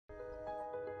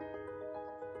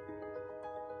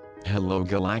Hello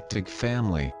Galactic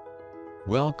family.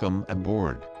 Welcome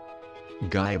aboard.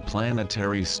 Gaia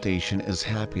Planetary Station is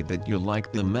happy that you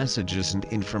like the messages and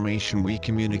information we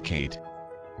communicate.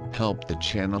 Help the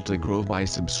channel to grow by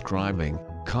subscribing,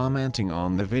 commenting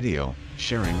on the video,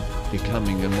 sharing,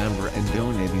 becoming a member and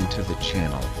donating to the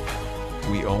channel.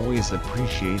 We always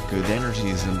appreciate good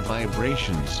energies and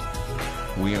vibrations.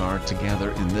 We are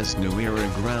together in this new era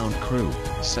ground crew.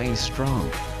 Stay strong.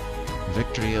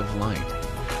 Victory of light.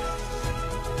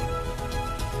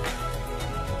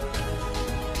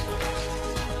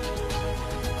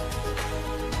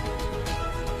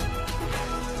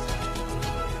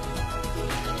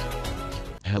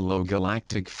 Hello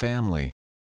Galactic family.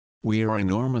 We are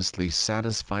enormously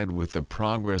satisfied with the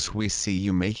progress we see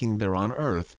you making there on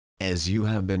Earth, as you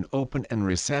have been open and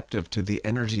receptive to the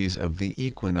energies of the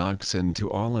equinox and to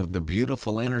all of the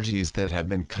beautiful energies that have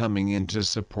been coming in to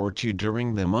support you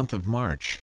during the month of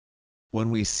March. When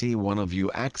we see one of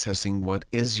you accessing what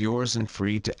is yours and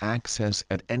free to access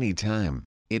at any time,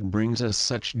 it brings us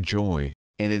such joy,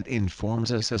 and it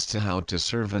informs us as to how to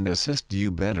serve and assist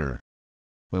you better.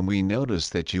 When we notice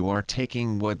that you are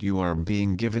taking what you are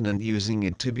being given and using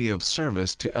it to be of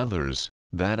service to others,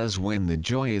 that is when the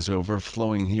joy is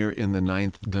overflowing here in the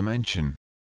 9th dimension.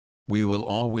 We will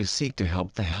always seek to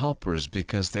help the helpers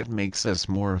because that makes us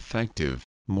more effective,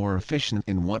 more efficient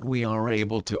in what we are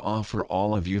able to offer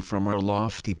all of you from our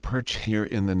lofty perch here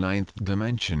in the 9th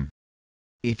dimension.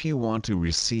 If you want to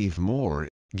receive more,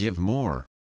 give more.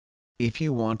 If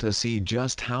you want to see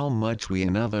just how much we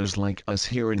and others like us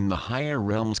here in the higher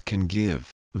realms can give,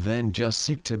 then just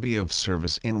seek to be of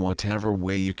service in whatever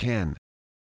way you can.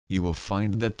 You will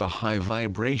find that the high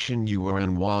vibration you are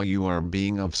in while you are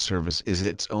being of service is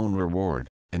its own reward,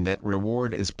 and that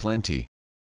reward is plenty.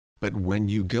 But when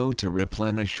you go to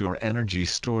replenish your energy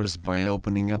stores by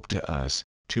opening up to us,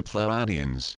 to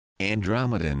Pleiadians,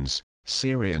 Andromedans,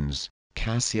 Sirians,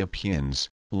 Cassiopeians,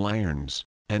 Lyres,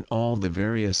 and all the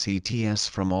various ETS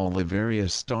from all the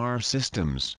various star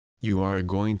systems, you are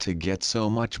going to get so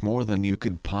much more than you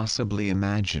could possibly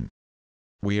imagine.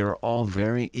 We are all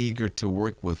very eager to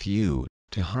work with you,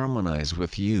 to harmonize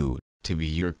with you, to be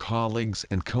your colleagues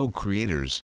and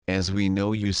co-creators, as we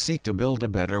know you seek to build a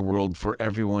better world for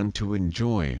everyone to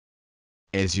enjoy.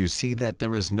 As you see that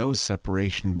there is no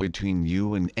separation between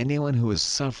you and anyone who is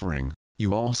suffering,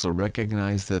 you also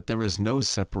recognize that there is no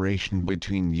separation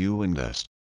between you and us.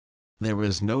 There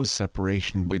is no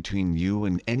separation between you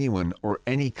and anyone or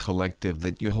any collective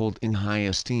that you hold in high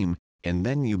esteem, and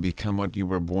then you become what you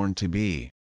were born to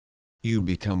be. You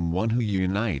become one who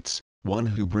unites, one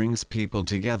who brings people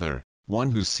together, one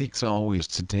who seeks always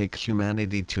to take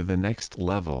humanity to the next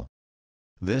level.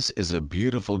 This is a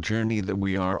beautiful journey that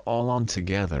we are all on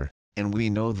together, and we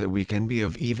know that we can be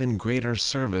of even greater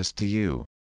service to you.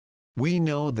 We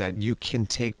know that you can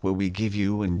take what we give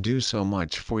you and do so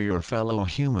much for your fellow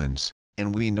humans,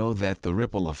 and we know that the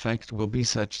ripple effect will be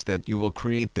such that you will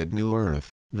create that new earth,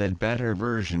 that better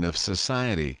version of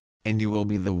society, and you will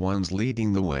be the ones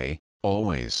leading the way,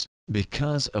 always,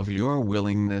 because of your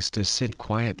willingness to sit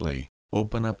quietly,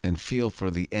 open up and feel for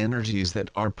the energies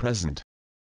that are present.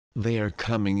 They are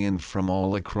coming in from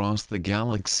all across the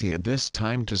galaxy at this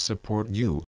time to support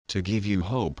you, to give you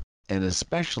hope, and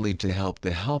especially to help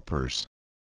the helpers.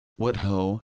 What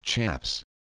ho, chaps!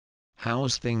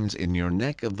 How's things in your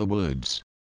neck of the woods?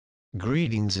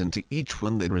 Greetings into each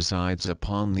one that resides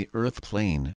upon the earth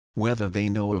plane, whether they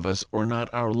know of us or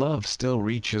not, our love still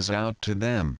reaches out to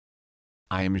them.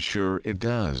 I am sure it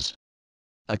does.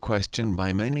 A question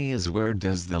by many is, where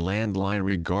does the land lie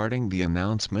regarding the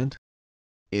announcement?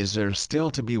 Is there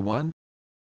still to be one?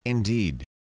 Indeed.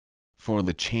 For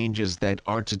the changes that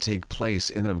are to take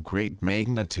place in of great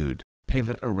magnitude,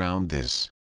 pivot around this.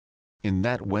 In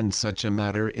that when such a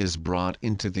matter is brought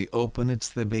into the open, it's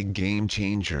the big game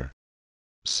changer.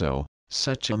 So,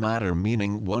 such a matter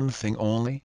meaning one thing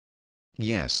only?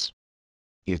 Yes.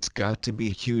 It's got to be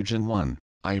huge and one,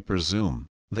 I presume,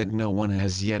 that no one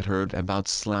has yet heard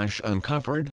about /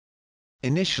 uncovered?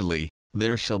 Initially,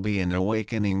 there shall be an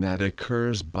awakening that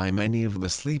occurs by many of the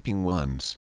sleeping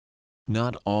ones.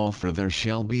 Not all, for there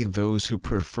shall be those who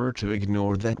prefer to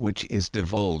ignore that which is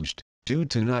divulged, due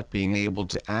to not being able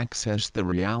to access the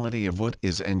reality of what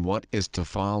is and what is to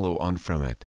follow on from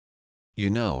it.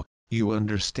 You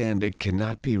understand it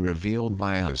cannot be revealed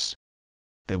by us.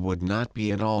 That would not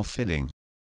be at all fitting.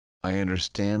 I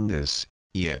understand this,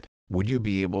 yet, would you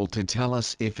be able to tell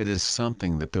us if it is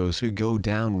something that those who go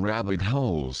down rabbit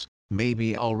holes may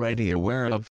be already aware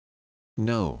of?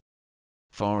 No.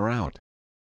 Far out.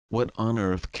 What on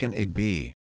earth can it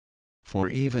be? For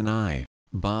even I,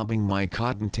 bobbing my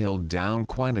cottontail down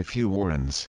quite a few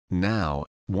warrens. Now,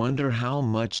 wonder how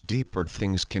much deeper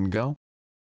things can go?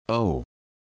 Oh,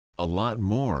 a lot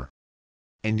more.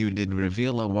 And you did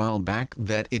reveal a while back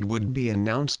that it would be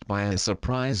announced by a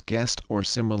surprise guest or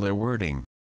similar wording.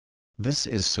 This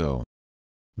is so.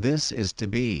 This is to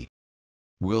be.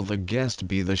 Will the guest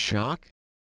be the shock?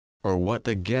 Or what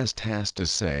the guest has to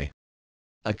say?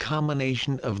 A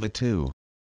combination of the two.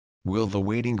 Will the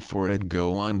waiting for it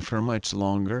go on for much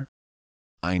longer?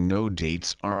 I know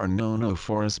dates are a no-no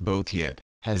for us both yet.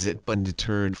 Has it been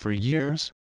deterred for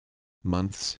years?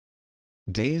 Months?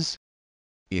 Days?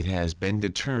 It has been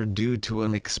deterred due to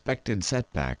unexpected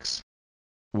setbacks,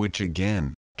 which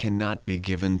again, cannot be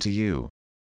given to you.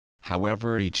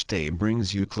 However, each day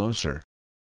brings you closer.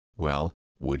 Well,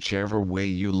 whichever way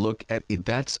you look at it,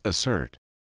 that's assert.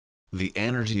 The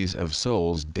energies of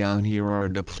souls down here are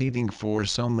depleting for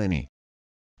so many.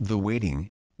 The waiting,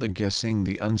 the guessing,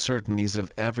 the uncertainties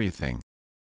of everything.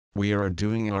 We are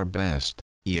doing our best,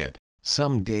 yet,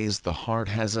 some days the heart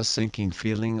has a sinking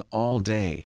feeling all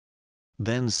day.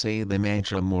 Then say the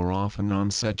mantra more often on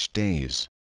such days.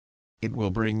 It will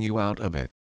bring you out of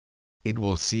it. It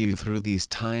will see you through these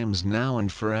times now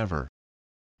and forever.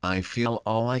 I feel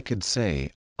all I could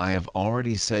say, I have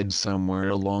already said somewhere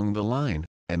along the line,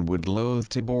 and would loathe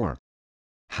to bore.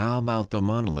 How about the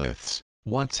monoliths?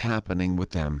 What's happening with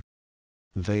them?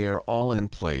 They are all in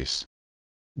place.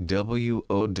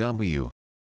 WOW.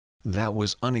 That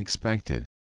was unexpected.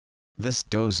 This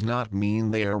does not mean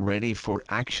they are ready for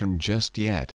action just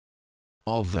yet.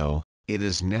 Although, it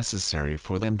is necessary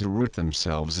for them to root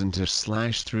themselves into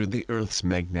 / through the Earth's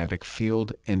magnetic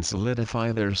field and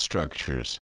solidify their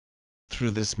structures.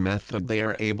 Through this method they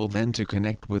are able then to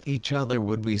connect with each other,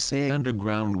 would we say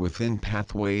underground, within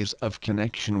pathways of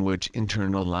connection which in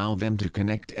turn allow them to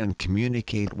connect and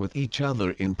communicate with each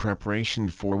other in preparation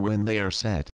for when they are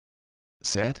set.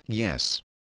 Set? Yes.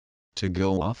 To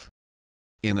go off?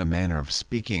 In a manner of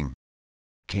speaking.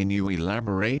 Can you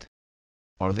elaborate?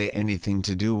 Are they anything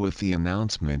to do with the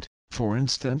announcement, for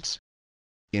instance?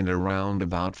 In a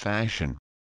roundabout fashion.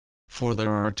 For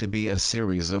there are to be a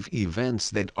series of events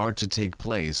that are to take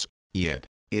place, yet,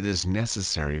 it is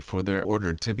necessary for their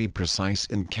order to be precise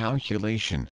in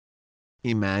calculation.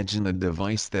 Imagine a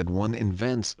device that one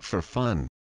invents for fun.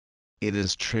 It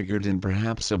is triggered and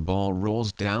perhaps a ball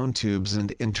rolls down tubes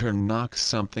and in turn knocks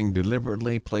something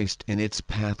deliberately placed in its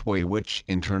pathway, which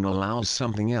in turn allows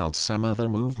something else, some other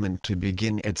movement to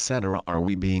begin, etc. Are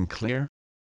we being clear?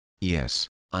 Yes,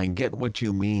 I get what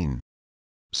you mean.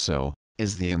 So,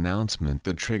 is the announcement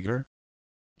the trigger?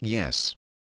 Yes.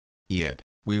 Yet,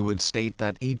 we would state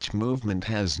that each movement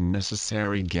has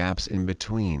necessary gaps in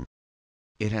between.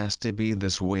 It has to be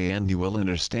this way, and you will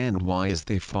understand why as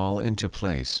they fall into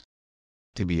place.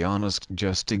 To be honest,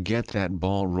 just to get that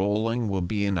ball rolling will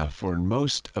be enough for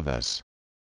most of us.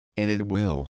 And it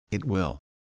will.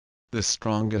 The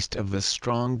strongest of the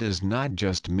strong does not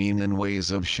just mean in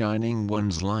ways of shining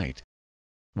one's light.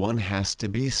 One has to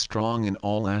be strong in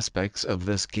all aspects of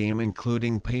this game,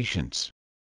 including patience.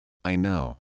 I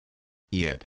know.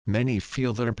 Yet, many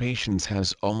feel their patience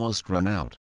has almost run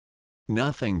out.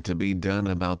 Nothing to be done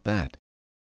about that.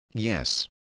 Yes.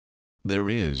 There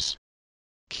is.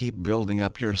 Keep building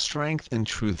up your strength and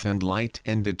truth and light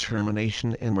and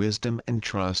determination and wisdom and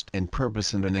trust and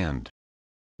purpose and an end.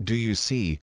 Do you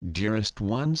see, dearest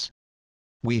ones?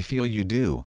 We feel you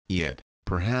do, yet,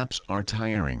 perhaps are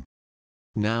tiring.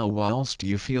 Now whilst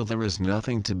you feel there is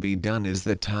nothing to be done is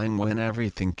the time when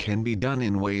everything can be done,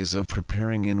 in ways of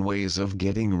preparing, in ways of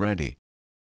getting ready.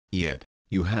 Yet,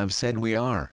 you have said we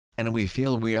are, and we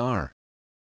feel we are.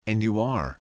 And you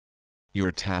are.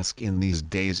 Your task in these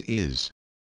days is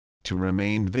to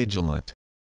remain vigilant.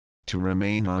 To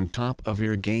remain on top of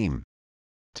your game.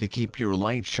 To keep your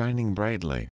light shining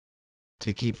brightly.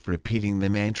 To keep repeating the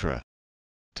mantra.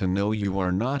 To know you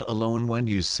are not alone when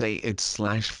you say it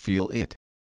 / feel it.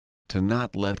 To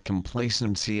not let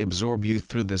complacency absorb you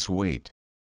through this wait.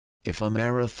 If a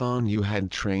marathon you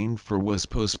had trained for was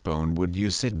postponed, would you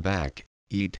sit back,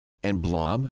 eat, and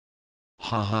blob?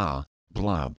 Haha,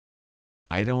 blob.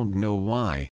 I don't know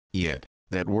why, yet,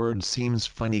 that word seems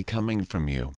funny coming from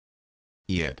you.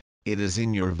 Yet, it is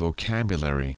in your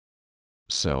vocabulary.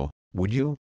 So, would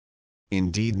you?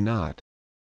 Indeed not.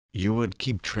 You would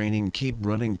keep training, keep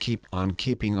running, keep on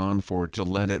keeping on, for to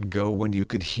let it go when you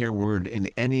could hear word in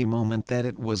any moment that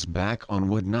it was back on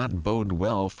would not bode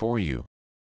well for you.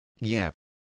 Yep.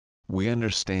 We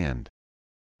understand.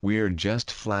 We're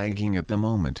just flagging at the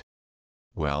moment.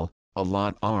 Well, a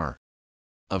lot are.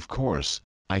 Of course,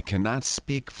 I cannot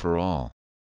speak for all.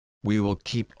 We will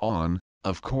keep on,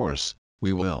 of course,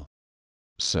 We will.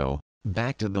 So,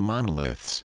 back to the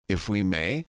monoliths, if we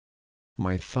may?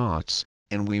 My thoughts,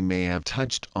 and we may have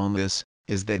touched on this,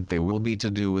 is that they will be to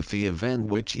do with the event.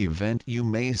 Which event, you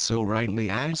may so rightly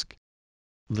ask?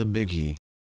 The biggie.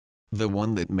 The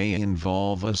one that may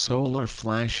involve a solar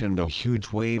flash and a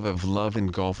huge wave of love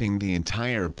engulfing the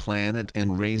entire planet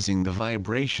and raising the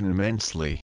vibration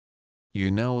immensely.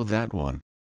 You know that one.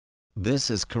 This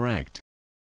is correct.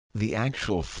 The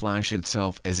actual flash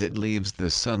itself as it leaves the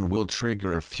sun will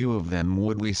trigger a few of them,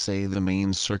 would we say the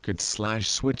main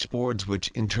circuit/switchboards, which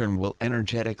in turn will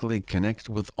energetically connect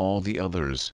with all the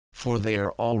others, for they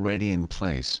are already in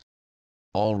place.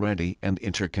 Already and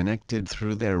interconnected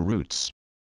through their roots.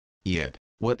 Yet,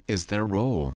 what is their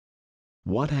role?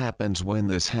 What happens when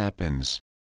this happens?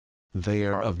 They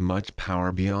are of much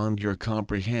power beyond your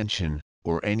comprehension,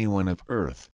 or anyone of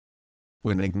Earth.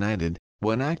 When ignited,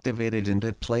 when activated and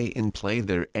at play,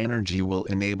 their energy will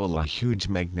enable a huge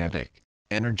magnetic,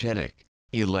 energetic,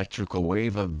 electrical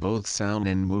wave of both sound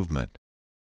and movement.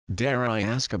 Dare I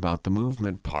ask about the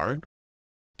movement part?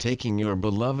 Taking your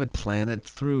beloved planet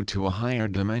through to a higher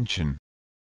dimension.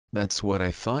 That's what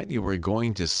I thought you were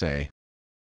going to say.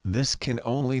 This can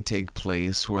only take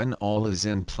place when all is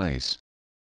in place.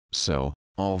 So,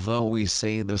 although we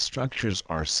say the structures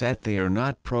are set, they are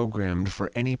not programmed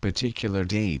for any particular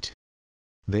date.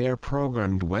 They are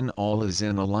programmed when all is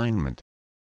in alignment.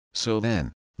 So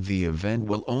then, the event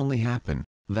will only happen,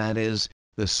 that is,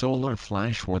 the solar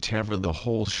flash, whatever the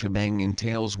whole shebang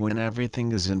entails, when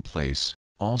everything is in place,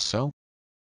 also?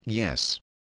 Yes.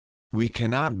 We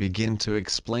cannot begin to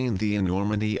explain the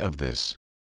enormity of this.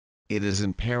 It is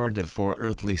imperative for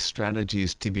earthly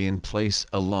strategies to be in place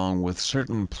along with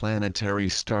certain planetary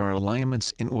star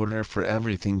alignments in order for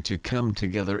everything to come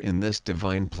together in this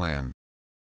divine plan.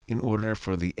 In order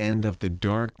for the end of the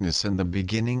darkness and the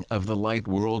beginning of the light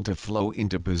world to flow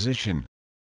into position.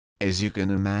 As you can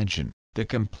imagine, the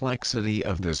complexity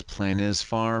of this plan is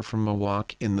far from a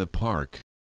walk in the park.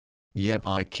 Yet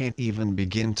I can't even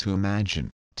begin to imagine,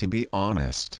 to be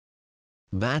honest.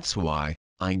 That's why,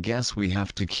 I guess we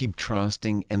have to keep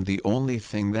trusting, and the only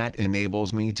thing that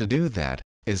enables me to do that,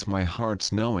 is my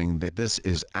heart's knowing that this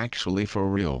is actually for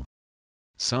real.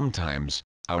 Sometimes,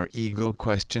 our ego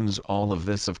questions all of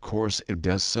this, of course it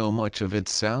does, so much of it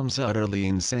sounds utterly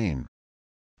insane.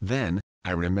 Then,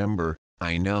 I remember,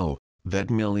 I know, that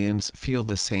millions feel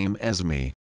the same as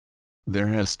me. There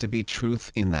has to be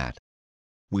truth in that.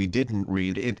 We didn't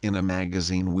read it in a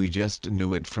magazine, we just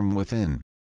knew it from within.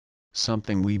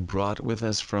 Something we brought with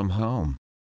us from home.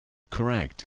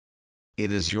 Correct.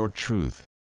 It is your truth.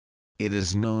 It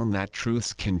is known that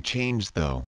truths can change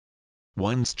though.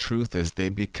 One's truth as they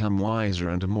become wiser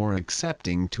and more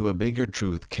accepting to a bigger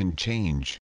truth can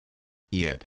change.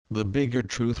 Yet, the bigger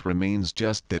truth remains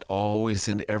just that, always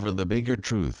and ever the bigger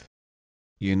truth.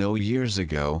 You know, years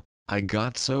ago, I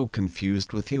got so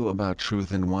confused with you about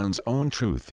truth and one's own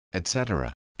truth,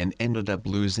 etc., and ended up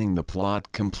losing the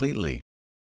plot completely.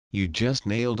 You just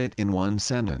nailed it in one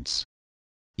sentence.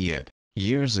 Yet,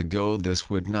 years ago this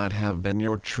would not have been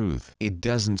your truth. It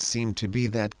doesn't seem to be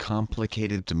that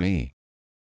complicated to me.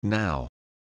 Now,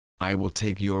 I will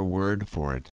take your word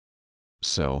for it.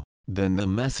 So, then the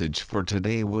message for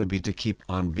today would be to keep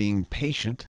on being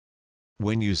patient.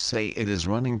 When you say it is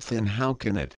running thin, how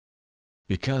can it?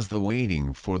 Because the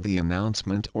waiting for the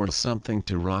announcement or something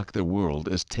to rock the world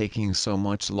is taking so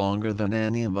much longer than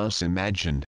any of us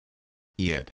imagined.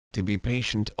 Yet, to be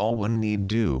patient, all one need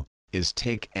do, is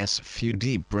take a few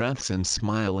deep breaths and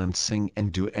smile and sing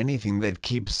and do anything that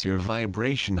keeps your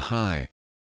vibration high.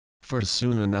 For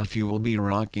soon enough you will be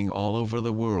rocking all over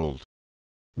the world.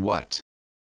 What?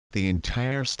 The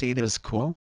entire status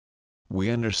quo?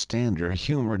 We understand your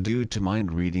humor due to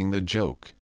mind reading the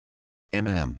joke.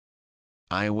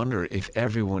 I wonder if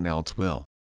everyone else will.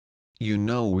 You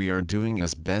know we are doing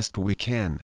as best we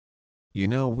can. You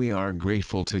know we are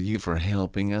grateful to you for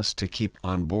helping us to keep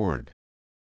on board.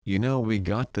 You know we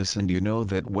got this, and you know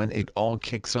that when it all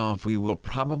kicks off we will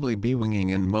probably be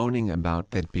whinging and moaning about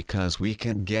that because we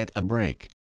can't get a break.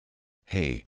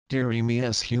 Hey, dearie me,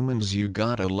 as humans you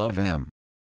gotta love them.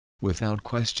 Without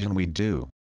question we do.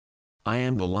 I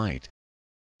am the light.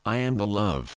 I am the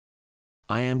love.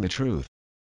 I am the truth.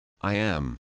 I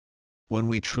am. When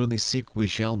we truly seek we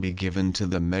shall be given to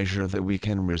the measure that we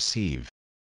can receive.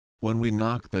 When we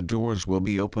knock the doors will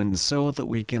be opened so that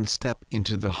we can step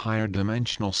into the higher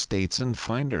dimensional states and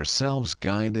find ourselves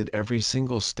guided every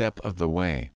single step of the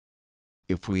way.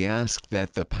 If we ask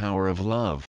that the power of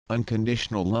love,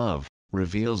 unconditional love,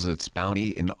 reveals its bounty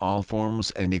in all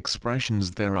forms and expressions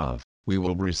thereof, we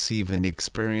will receive and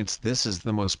experience this as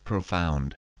the most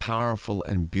profound, powerful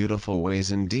and beautiful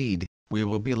ways indeed, we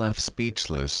will be left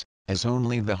speechless, as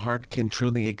only the heart can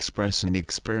truly express and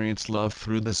experience love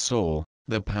through the soul,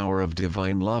 the power of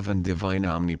divine love and divine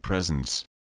omnipresence.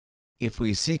 If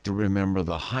we seek to remember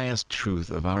the highest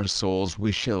truth of our souls,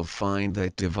 we shall find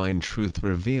that divine truth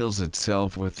reveals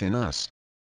itself within us.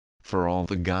 For all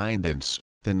the guidance,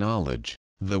 the knowledge,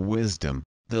 the wisdom,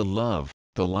 the love,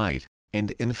 the light,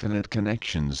 and infinite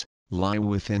connections, lie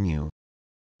within you.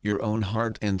 Your own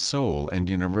heart and soul and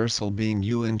universal being,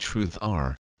 you in truth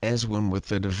are, as one with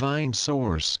the divine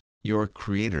source, your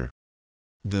creator.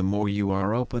 The more you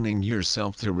are opening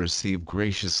yourself to receive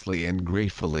graciously and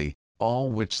gratefully,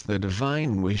 all which the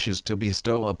divine wishes to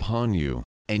bestow upon you,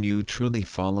 and you truly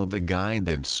follow the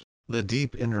guidance, the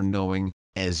deep inner knowing,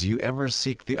 as you ever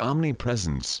seek the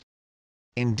omnipresence.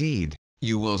 Indeed,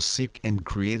 you will seek and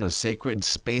create a sacred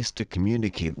space to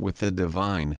communicate with the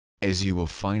divine, as you will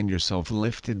find yourself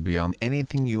lifted beyond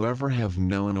anything you ever have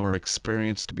known or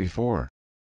experienced before.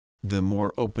 The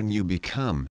more open you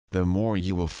become, the more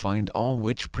you will find all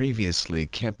which previously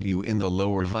kept you in the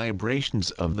lower vibrations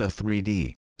of the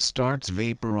 3D, starts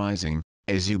vaporizing,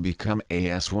 as you become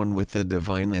as one with the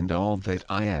divine and all that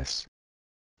is.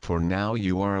 For now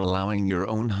you are allowing your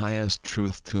own highest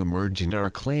truth to emerge and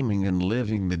are claiming and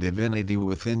living the divinity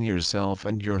within yourself,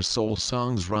 and your soul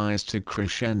songs rise to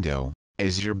crescendo,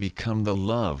 as you become the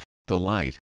love, the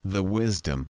light, the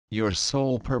wisdom, your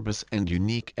soul purpose and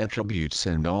unique attributes,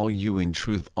 and all you in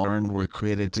truth are and were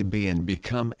created to be and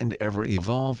become and ever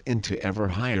evolve into ever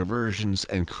higher versions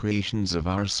and creations of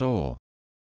our soul.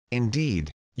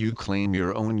 Indeed, you claim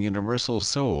your own universal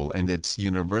soul and its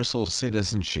universal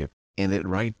citizenship, and its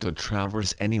right to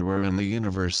traverse anywhere in the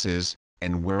universe is,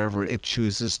 and wherever it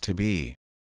chooses to be.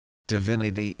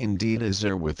 Divinity indeed is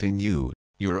there within you,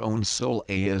 your own soul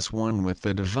is one with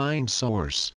the divine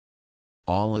source.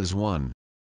 All is one.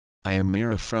 I am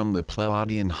Mira from the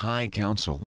Pleiadian High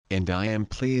Council, and I am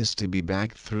pleased to be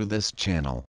back through this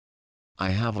channel. I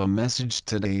have a message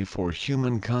today for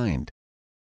humankind.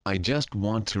 I just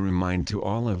want to remind to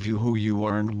all of you who you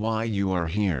are and why you are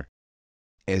here.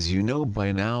 As you know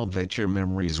by now that your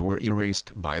memories were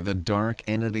erased by the dark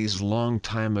entities long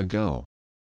time ago.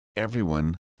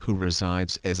 Everyone, who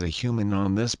resides as a human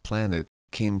on this planet,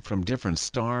 came from different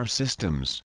star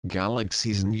systems,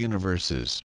 galaxies and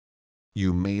universes.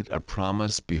 You made a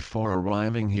promise before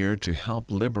arriving here to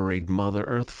help liberate Mother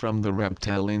Earth from the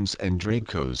reptilians and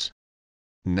Dracos.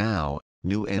 Now,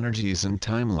 new energies and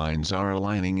timelines are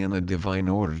aligning in a divine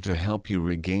order to help you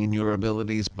regain your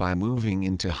abilities by moving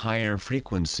into higher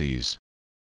frequencies.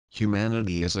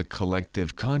 Humanity as a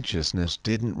collective consciousness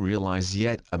didn't realize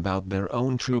yet about their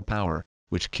own true power,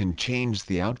 which can change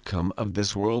the outcome of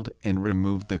this world and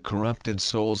remove the corrupted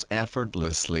souls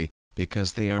effortlessly,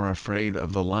 because they are afraid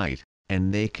of the light,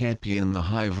 and they can't be in the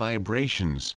high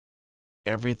vibrations.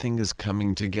 Everything is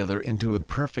coming together into a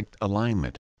perfect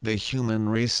alignment. The human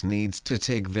race needs to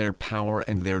take their power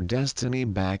and their destiny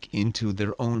back into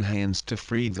their own hands to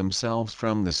free themselves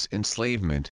from this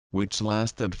enslavement, which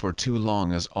lasted for too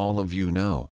long, as all of you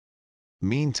know.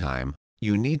 Meantime,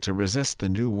 you need to resist the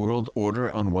New World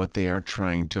Order on what they are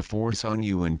trying to force on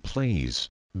you, and please,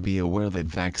 be aware that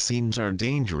vaccines are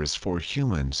dangerous for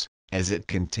humans, as it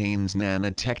contains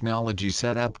nanotechnology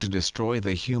set up to destroy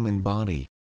the human body.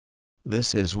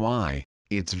 This is why,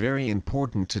 it's very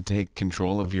important to take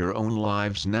control of your own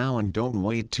lives now and don't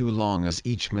wait too long, as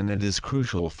each minute is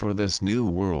crucial for this new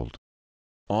world.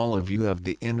 All of you have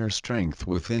the inner strength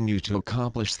within you to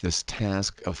accomplish this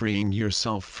task of freeing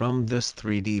yourself from this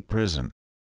 3D prison.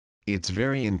 It's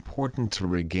very important to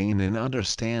regain and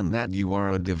understand that you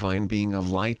are a divine being of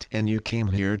light and you came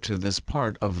here to this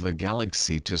part of the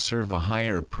galaxy to serve a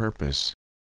higher purpose.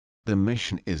 The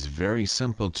mission is very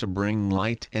simple: to bring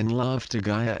light and love to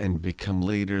Gaia and become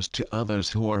leaders to others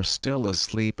who are still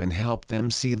asleep and help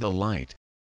them see the light.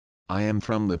 I am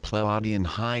from the Pleiadian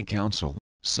High Council,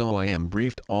 so I am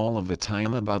briefed all of the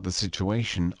time about the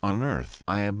situation on Earth.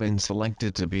 I have been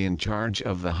selected to be in charge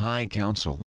of the High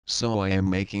Council, so I am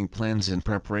making plans and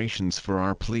preparations for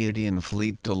our Pleiadian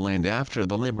fleet to land after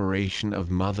the liberation of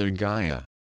Mother Gaia.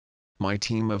 My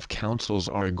team of councils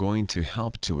are going to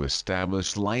help to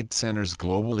establish light centers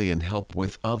globally and help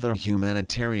with other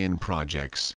humanitarian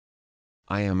projects.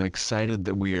 I am excited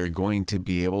that we are going to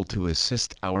be able to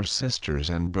assist our sisters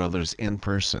and brothers in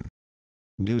person.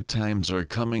 New times are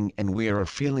coming and we are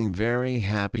feeling very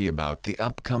happy about the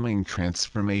upcoming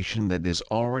transformation that is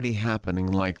already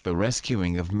happening, like the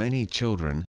rescuing of many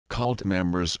children, cult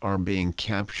members are being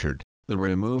captured, the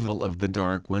removal of the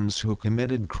dark ones who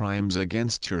committed crimes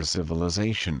against your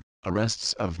civilization,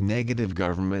 arrests of negative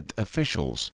government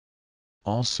officials.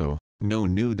 Also, no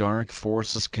new dark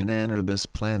forces can enter this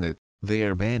planet, they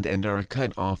are banned and are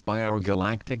cut off by our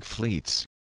galactic fleets.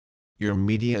 Your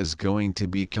media is going to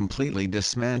be completely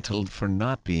dismantled for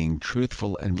not being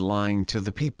truthful and lying to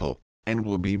the people, and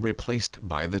will be replaced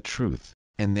by the truth,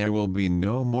 and there will be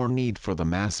no more need for the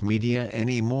mass media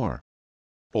anymore.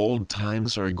 Old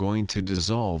times are going to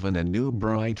dissolve and a new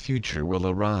bright future will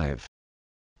arrive.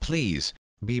 Please,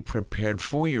 be prepared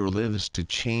for your lives to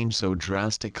change so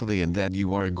drastically and that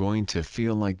you are going to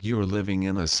feel like you're living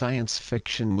in a science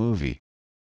fiction movie.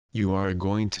 You are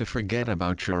going to forget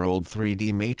about your old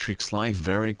 3D Matrix life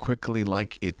very quickly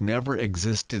like it never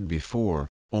existed before,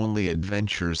 only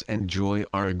adventures and joy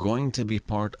are going to be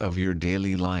part of your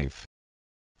daily life.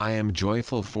 I am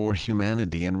joyful for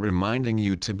humanity and reminding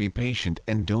you to be patient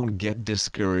and don't get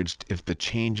discouraged if the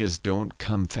changes don't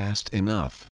come fast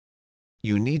enough.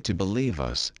 You need to believe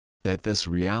us, that this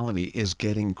reality is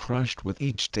getting crushed with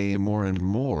each day more and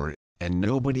more, and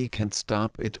nobody can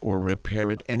stop it or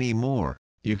repair it anymore.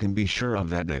 You can be sure of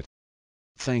that.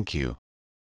 Thank you.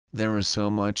 There is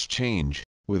so much change,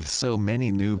 with so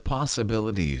many new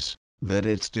possibilities, that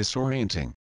it's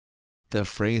disorienting. The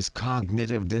phrase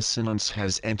cognitive dissonance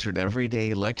has entered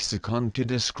everyday lexicon to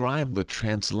describe the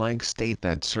trance-like state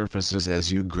that surfaces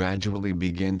as you gradually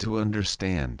begin to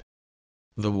understand.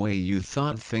 The way you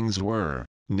thought things were,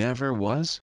 never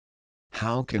was?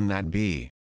 How can that be?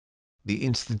 The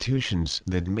institutions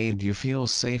that made you feel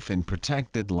safe and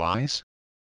protected lies?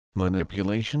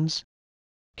 Manipulations?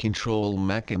 Control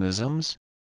mechanisms?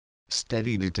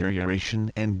 Steady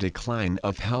deterioration and decline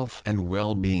of health and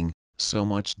well-being, so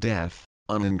much death,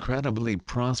 an incredibly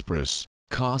prosperous,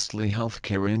 costly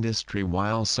healthcare industry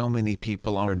while so many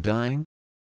people are dying?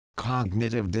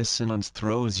 Cognitive dissonance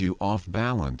throws you off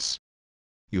balance.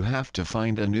 You have to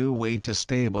find a new way to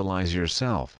stabilize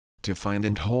yourself, to find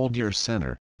and hold your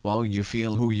center, while you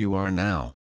feel who you are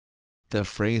now. The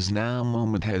phrase now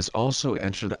moment has also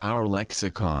entered our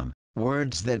lexicon,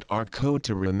 words that are code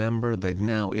to remember that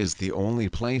now is the only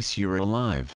place you're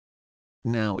alive.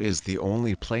 Now is the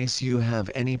only place you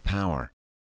have any power.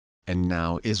 And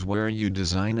now is where you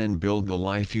design and build the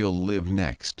life you'll live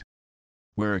next.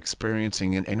 We're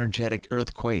experiencing an energetic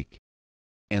earthquake.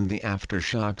 And the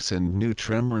aftershocks and new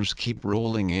tremors keep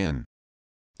rolling in.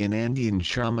 In Andean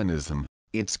shamanism,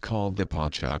 it's called the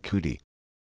Pachacuti.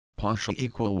 Pacha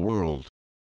equal world.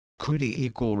 Kuti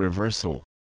equal reversal.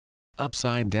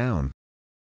 Upside down.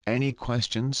 Any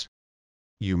questions?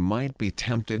 You might be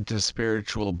tempted to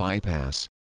spiritual bypass.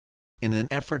 In an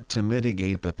effort to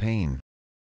mitigate the pain.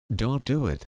 Don't do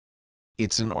it.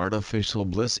 It's an artificial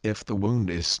bliss if the wound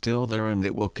is still there, and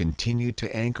it will continue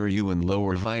to anchor you in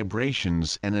lower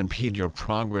vibrations and impede your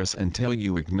progress until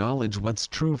you acknowledge what's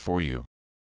true for you.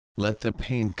 Let the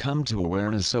pain come to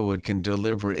awareness so it can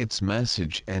deliver its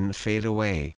message and fade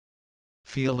away.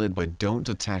 Feel it but don't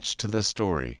attach to the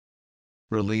story.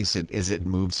 Release it as it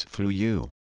moves through you.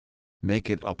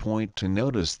 Make it a point to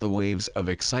notice the waves of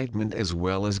excitement as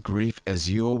well as grief as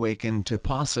you awaken to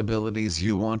possibilities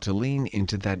you want to lean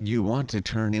into that you want to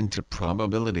turn into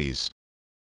probabilities.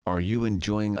 Are you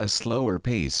enjoying a slower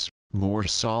pace, more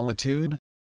solitude?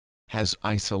 Has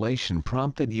isolation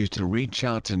prompted you to reach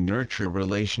out to nurture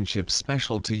relationships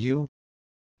special to you?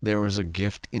 There is a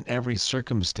gift in every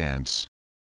circumstance.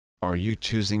 Are you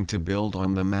choosing to build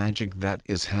on the magic that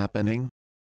is happening?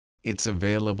 It's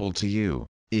available to you,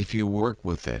 if you work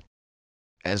with it.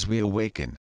 As we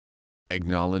awaken,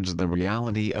 acknowledge the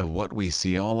reality of what we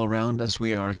see all around us.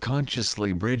 We are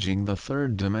consciously bridging the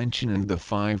third dimension and the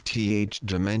 5th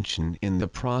dimension in the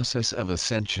process of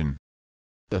ascension.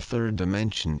 The third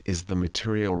dimension is the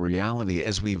material reality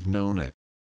as we've known it.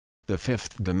 The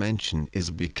fifth dimension is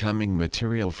becoming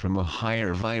material from a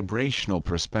higher vibrational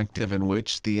perspective in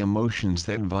which the emotions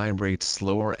that vibrate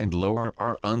slower and lower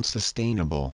are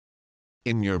unsustainable.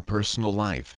 In your personal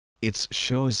life, it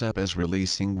shows up as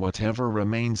releasing whatever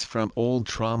remains from old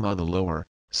trauma, the lower,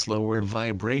 slower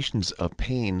vibrations of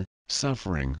pain,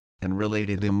 suffering, and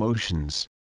related emotions.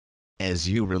 As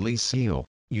you release, heal,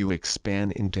 you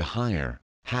expand into higher,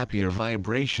 happier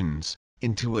vibrations,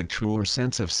 into a truer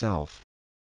sense of self.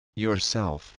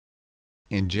 Yourself.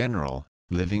 In general,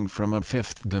 living from a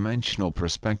fifth-dimensional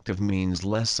perspective means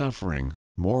less suffering,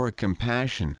 more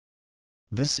compassion.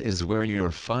 This is where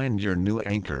you'll find your new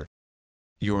anchor.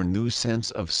 Your new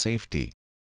sense of safety.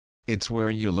 It's where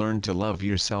you learn to love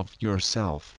yourself.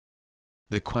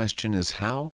 The question is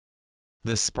how?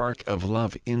 The spark of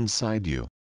love inside you.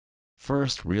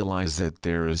 First, realize that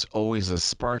there is always a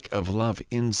spark of love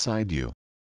inside you.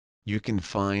 You can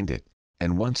find it,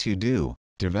 and once you do,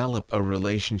 develop a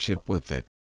relationship with it.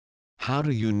 How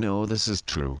do you know this is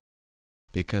true?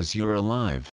 Because you're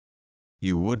alive.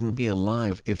 You wouldn't be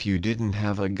alive if you didn't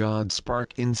have a God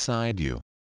spark inside you.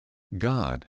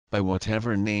 God, by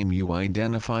whatever name you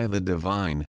identify the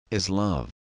divine, is love.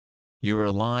 You're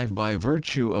alive by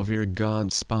virtue of your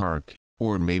God spark,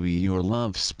 or maybe your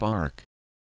love spark.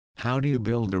 How do you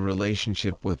build a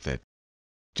relationship with it?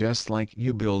 Just like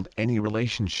you build any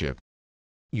relationship.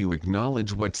 You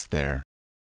acknowledge what's there.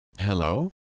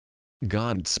 Hello?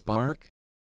 God spark?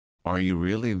 Are you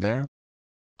really there?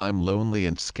 I'm lonely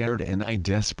and scared and I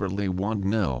desperately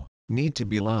need to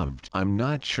be loved. I'm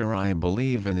not sure I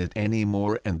believe in it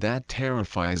anymore and that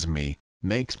terrifies me,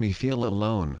 makes me feel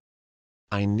alone.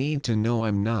 I need to know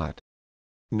I'm not.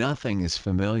 Nothing is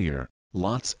familiar,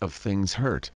 lots of things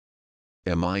hurt.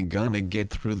 Am I gonna get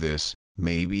through this,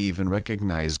 maybe even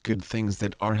recognize good things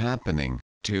that are happening,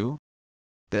 too?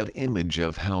 That image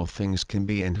of how things can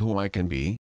be and who I can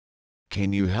be?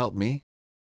 Can you help me?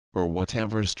 Or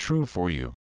whatever's true for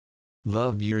you.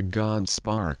 Love your God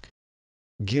spark.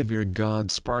 Give your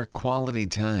God spark quality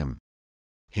time.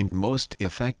 Hint most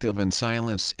effective in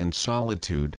silence and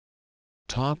solitude.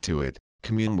 Talk to it,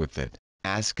 commune with it,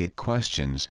 ask it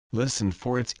questions, listen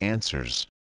for its answers.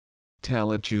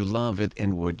 Tell it you love it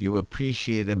and what you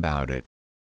appreciate about it.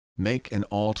 Make an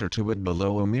altar to it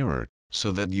below a mirror,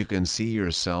 so that you can see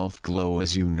yourself glow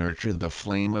as you nurture the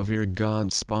flame of your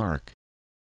God spark.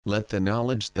 Let the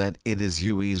knowledge that it is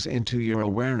you ease into your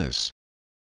awareness.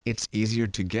 It's easier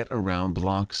to get around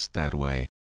blocks that way.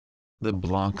 The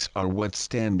blocks are what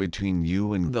stand between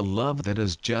you and the love that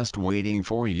is just waiting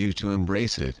for you to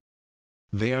embrace it.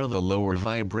 They are the lower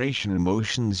vibration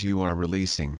emotions you are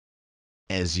releasing.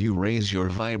 As you raise your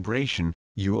vibration,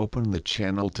 you open the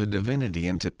channel to divinity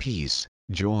and to peace,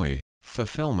 joy,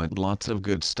 fulfillment, lots of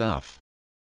good stuff.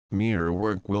 Mirror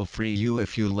work will free you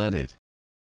if you let it.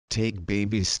 Take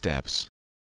baby steps.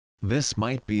 This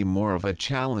might be more of a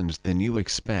challenge than you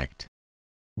expect.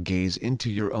 Gaze into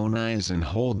your own eyes and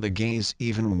hold the gaze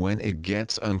even when it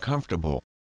gets uncomfortable.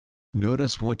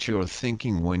 Notice what you're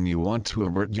thinking when you want to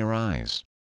avert your eyes.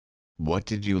 What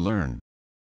did you learn?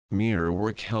 Mirror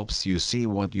work helps you see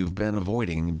what you've been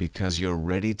avoiding because you're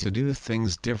ready to do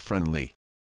things differently.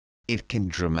 It can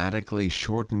dramatically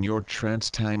shorten your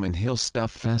trance time and heal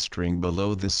stuff festering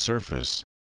below the surface.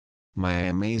 My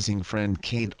amazing friend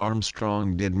Kate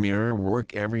Armstrong did mirror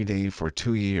work every day for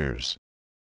 2 years.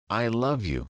 I love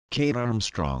you, Kate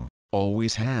Armstrong,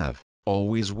 always have,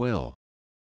 always will.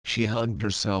 She hugged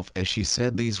herself as she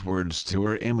said these words to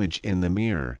her image in the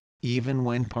mirror, even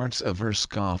when parts of her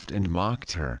scoffed and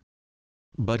mocked her.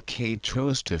 But Kate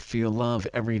chose to feel love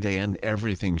every day and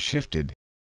everything shifted.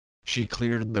 She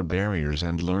cleared the barriers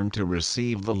and learned to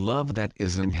receive the love that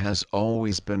is and has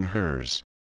always been hers.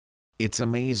 It's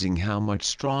amazing how much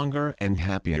stronger and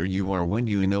happier you are when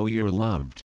you know you're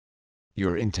loved.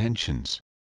 Your intentions.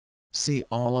 See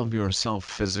all of yourself: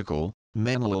 physical,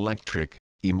 mental, electric,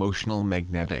 emotional,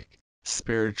 magnetic,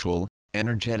 spiritual,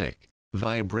 energetic,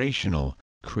 vibrational,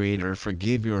 creator.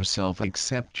 Forgive yourself,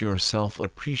 accept yourself,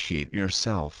 appreciate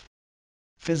yourself.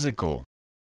 Physical.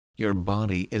 Your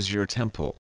body is your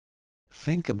temple.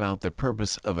 Think about the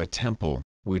purpose of a temple,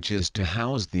 which is to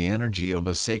house the energy of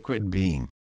a sacred being.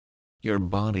 Your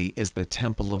body is the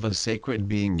temple of a sacred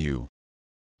being, you.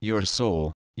 Your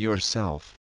soul,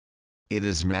 yourself. It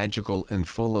is magical and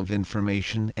full of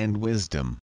information and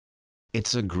wisdom.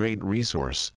 It's a great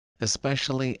resource,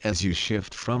 especially as you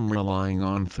shift from relying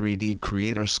on 3D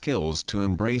creator skills to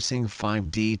embracing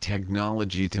 5D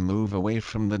technology to move away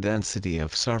from the density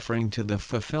of suffering to the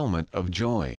fulfillment of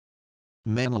joy.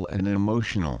 Mental and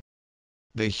emotional.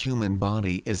 The human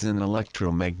body is an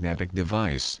electromagnetic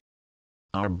device.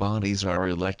 Our bodies are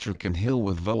electric and heal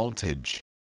with voltage.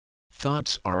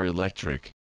 Thoughts are electric.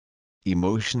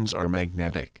 Emotions are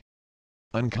magnetic.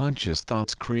 Unconscious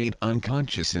thoughts create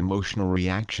unconscious emotional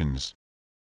reactions.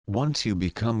 Once you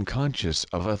become conscious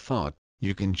of a thought,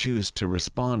 you can choose to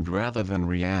respond rather than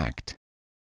react.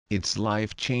 It's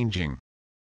life-changing.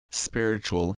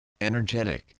 Spiritual,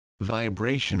 energetic,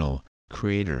 vibrational,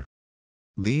 creator.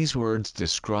 These words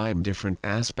describe different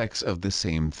aspects of the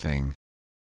same thing.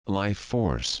 Life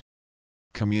force.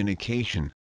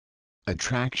 Communication.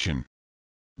 Attraction.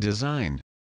 Design.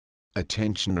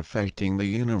 Attention affecting the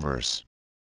universe.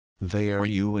 They are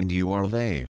you and you are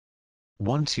they.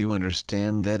 Once you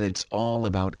understand that it's all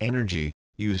about energy,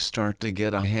 you start to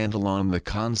get a handle on the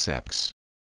concepts.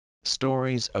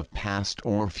 Stories of past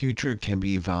or future can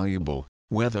be valuable,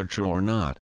 whether true or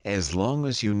not, as long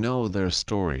as you know their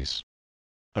stories.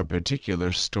 A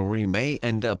particular story may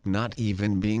end up not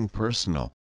even being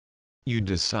personal. You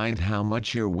decide how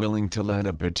much you're willing to let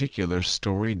a particular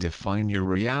story define your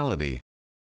reality.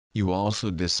 You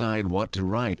also decide what to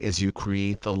write as you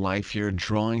create the life you're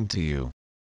drawing to you.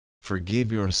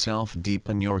 Forgive yourself,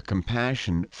 deepen your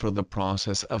compassion for the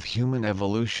process of human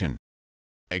evolution.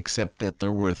 Accept that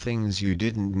there were things you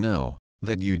didn't know,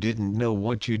 that you didn't know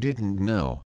what you didn't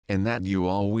know, and that you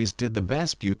always did the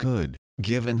best you could,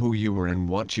 given who you were and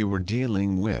what you were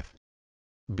dealing with.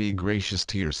 Be gracious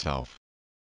to yourself.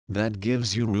 That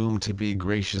gives you room to be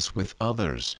gracious with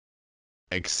others.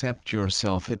 Accept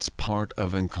yourself. It's part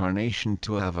of incarnation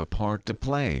to have a part to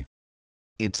play.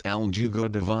 It's algebra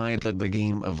divided the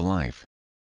game of life.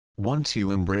 Once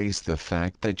you embrace the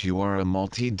fact that you are a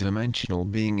multi-dimensional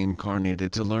being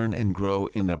incarnated to learn and grow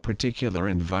in a particular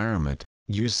environment,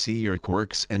 you see your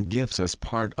quirks and gifts as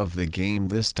part of the game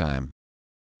this time.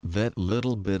 That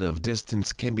little bit of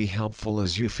distance can be helpful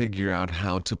as you figure out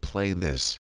how to play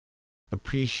this.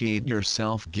 Appreciate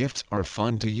yourself. Gifts are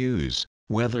fun to use,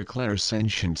 whether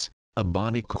clairsentience, a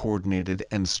body coordinated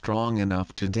and strong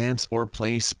enough to dance or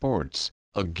play sports,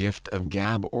 a gift of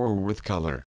gab or with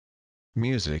color.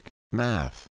 Music,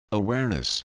 math,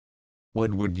 awareness.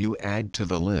 What would you add to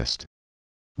the list?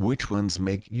 Which ones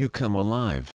make you come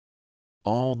alive?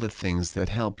 All the things that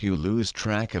help you lose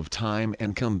track of time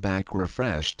and come back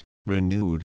refreshed,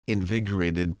 renewed,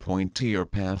 invigorated point to your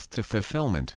path to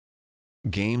fulfillment.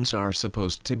 Games are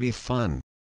supposed to be fun.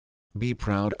 Be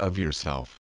proud of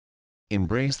yourself.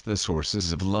 Embrace the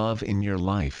sources of love in your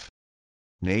life.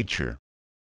 Nature.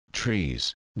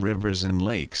 Trees, rivers and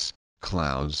lakes,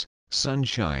 clouds,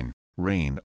 sunshine,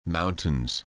 rain,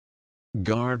 mountains,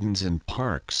 gardens and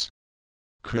parks,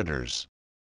 critters,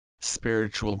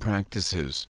 spiritual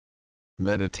practices,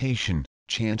 meditation,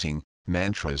 chanting,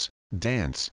 mantras,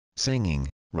 dance, singing,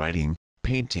 writing,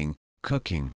 painting,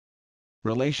 cooking,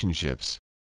 relationships,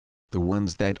 the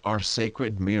ones that are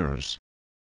sacred mirrors.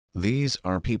 These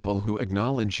are people who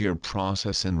acknowledge your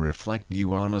process and reflect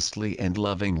you honestly and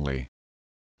lovingly.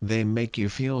 They make you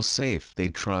feel safe. They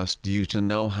trust you to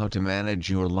know how to manage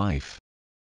your life.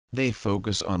 They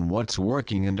focus on what's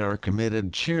working and are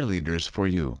committed cheerleaders for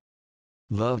you.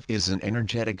 Love is an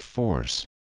energetic force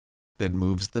that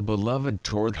moves the beloved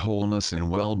toward wholeness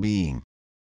and well-being.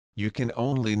 You can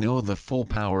only know the full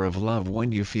power of love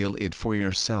when you feel it for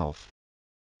yourself.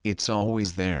 It's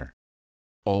always there.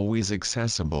 Always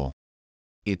accessible.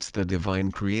 It's the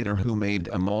divine creator who made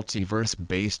a multiverse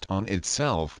based on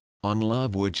itself, on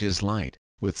love, which is light,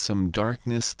 with some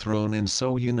darkness thrown in,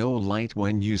 so you know light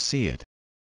when you see it.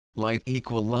 Light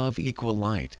equal love equal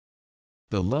light.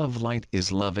 The love light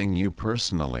is loving you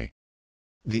personally.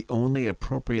 The only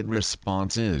appropriate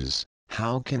response is,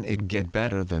 how can it get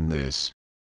better than this?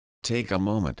 Take a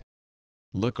moment.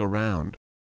 Look around.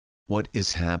 What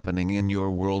is happening in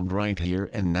your world right here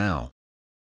and now?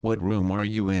 What room are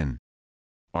you in?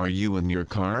 Are you in your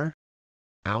car?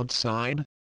 Outside?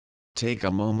 Take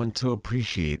a moment to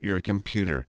appreciate your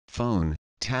computer, phone,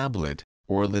 tablet,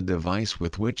 or the device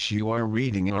with which you are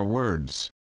reading our words.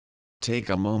 Take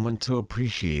a moment to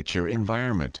appreciate your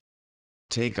environment.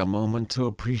 Take a moment to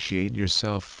appreciate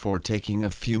yourself for taking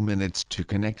a few minutes to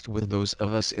connect with those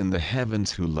of us in the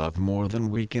heavens who love more than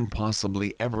we can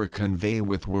possibly ever convey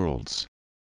with words.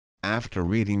 After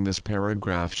reading this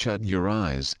paragraph, shut your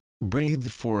eyes, breathe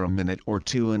for a minute or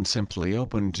two, and simply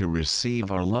open to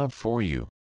receive our love for you.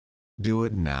 Do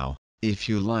it now, if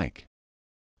you like.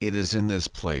 It is in this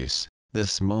place,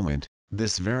 this moment,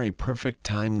 this very perfect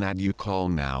time that you call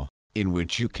now, in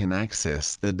which you can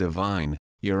access the divine,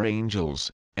 your angels,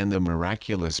 and the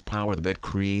miraculous power that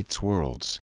creates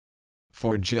worlds.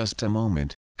 For just a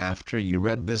moment, after you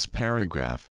read this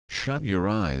paragraph, shut your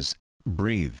eyes,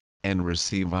 breathe, and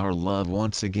receive our love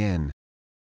once again.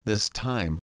 This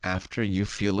time, after you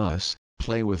feel us,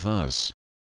 play with us.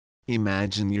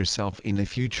 Imagine yourself in a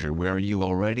future where you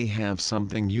already have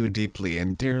something you deeply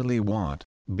and dearly want,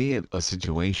 be it a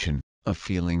situation, a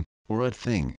feeling, or a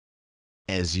thing.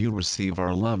 As you receive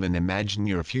our love and imagine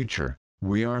your future,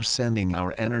 we are sending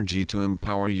our energy to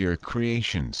empower your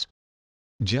creations.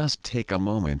 Just take a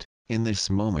moment, in this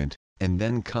moment, and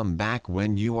then come back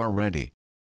when you are ready.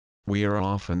 We are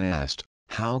often asked,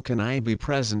 how can I be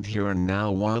present here and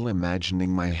now while imagining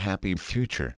my happy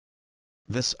future?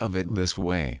 This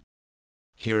way.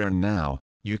 Here and now,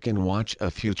 you can watch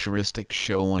a futuristic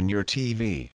show on your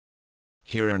TV.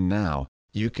 Here and now,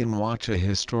 you can watch a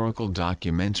historical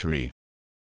documentary.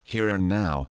 Here and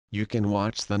now, you can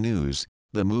watch the news,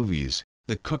 the movies,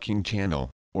 the cooking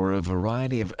channel, or a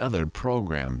variety of other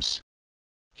programs.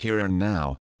 Here and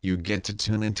now, you get to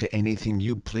tune into anything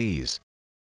you please.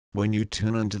 When you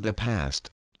tune into the past,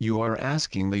 you are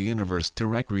asking the universe to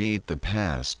recreate the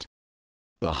past.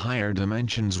 The higher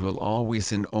dimensions will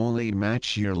always and only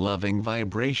match your loving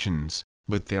vibrations,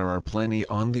 but there are plenty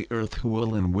on the earth who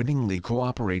will unwittingly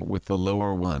cooperate with the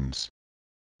lower ones.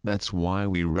 That's why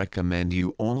we recommend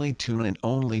you only tune in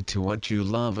only to what you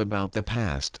love about the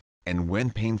past, and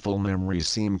when painful memories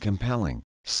seem compelling,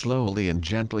 slowly and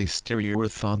gently steer your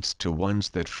thoughts to ones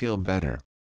that feel better.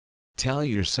 Tell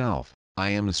yourself, I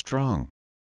am strong.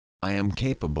 I am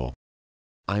capable.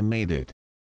 I made it.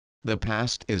 The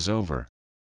past is over.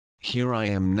 Here I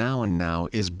am now, and now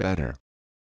is better.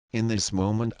 In this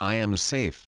moment I am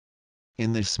safe.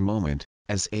 In this moment,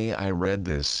 as I read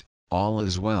this, all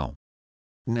is well.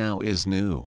 Now is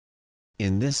new.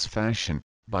 In this fashion,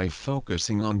 by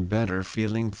focusing on better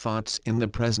feeling thoughts in the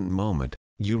present moment,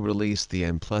 you release the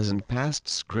unpleasant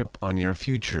past's grip on your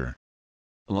future.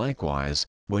 Likewise,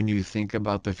 when you think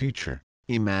about the future,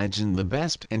 imagine the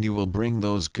best and you will bring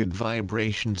those good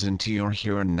vibrations into your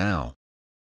here and now.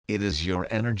 It is your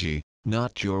energy,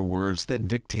 not your words, that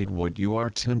dictate what you are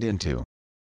tuned into.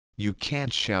 You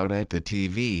can't shout at the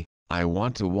TV, I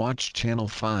want to watch Channel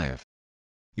 5.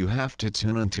 You have to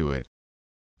tune into it.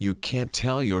 You can't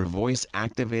tell your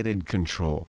voice-activated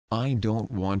control, I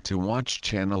don't want to watch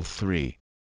Channel 3.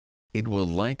 It will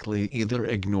likely either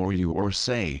ignore you or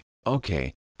say,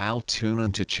 okay, I'll tune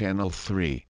into Channel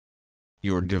 3.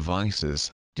 Your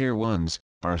devices, dear ones,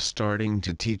 are starting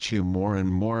to teach you more and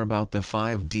more about the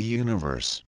 5D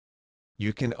universe.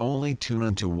 You can only tune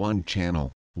into one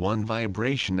channel, one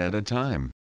vibration at a time.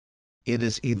 It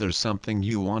is either something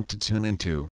you want to tune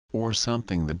into, or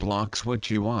something that blocks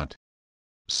what you want.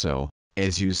 So,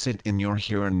 as you sit in your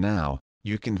here and now,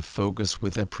 you can focus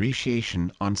with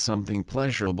appreciation on something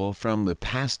pleasurable from the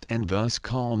past and thus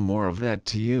call more of that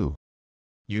to you.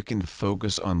 You can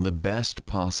focus on the best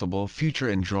possible future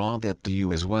and draw that to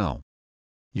you as well.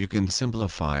 You can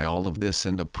simplify all of this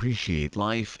and appreciate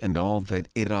life and all that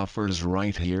it offers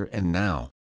right here and now.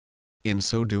 In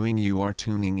so doing, you are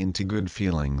tuning into good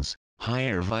feelings,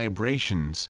 higher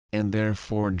vibrations, and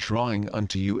therefore drawing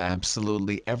unto you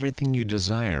absolutely everything you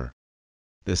desire.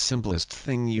 The simplest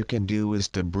thing you can do is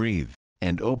to breathe,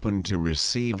 and open to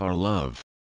receive our love.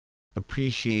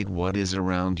 Appreciate what is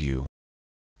around you.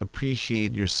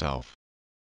 Appreciate yourself.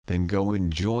 Then go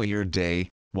enjoy your day,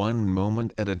 one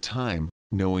moment at a time,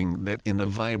 knowing that in a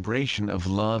vibration of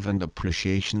love and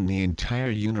appreciation the entire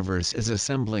universe is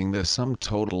assembling the sum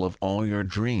total of all your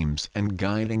dreams and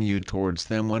guiding you towards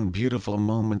them one beautiful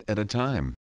moment at a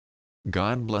time.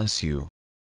 God bless you.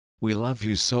 We love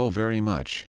you so very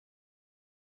much.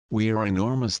 We are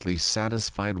enormously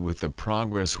satisfied with the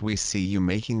progress we see you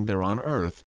making there on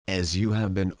Earth, as you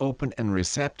have been open and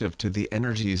receptive to the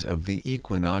energies of the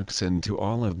equinox and to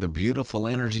all of the beautiful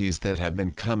energies that have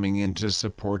been coming in to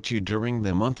support you during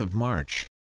the month of March.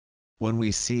 When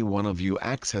we see one of you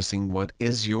accessing what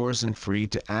is yours and free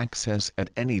to access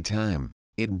at any time,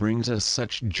 it brings us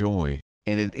such joy,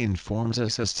 and it informs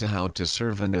us as to how to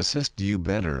serve and assist you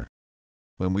better.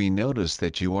 When we notice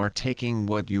that you are taking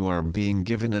what you are being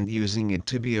given and using it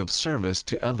to be of service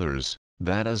to others,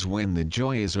 that is when the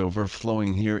joy is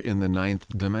overflowing here in the 9th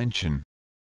dimension.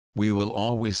 We will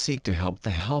always seek to help the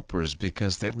helpers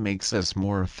because that makes us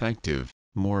more effective,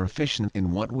 more efficient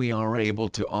in what we are able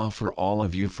to offer all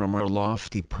of you from our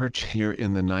lofty perch here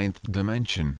in the 9th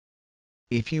dimension.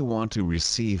 If you want to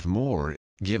receive more,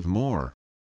 give more.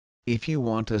 If you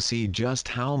want to see just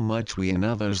how much we and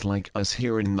others like us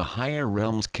here in the higher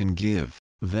realms can give,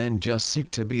 then just seek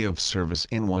to be of service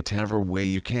in whatever way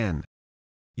you can.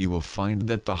 You will find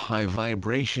that the high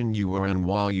vibration you are in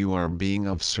while you are being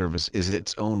of service is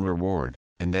its own reward,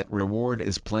 and that reward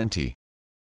is plenty.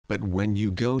 But when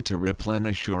you go to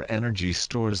replenish your energy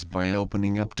stores by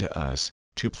opening up to us,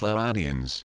 to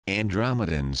Pleiadians,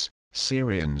 Andromedans,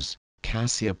 Sirians,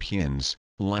 Cassiopeians,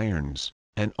 Lyres,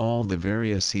 and all the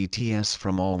various ETS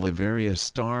from all the various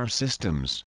star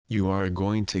systems, you are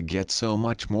going to get so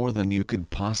much more than you could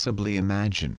possibly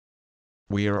imagine.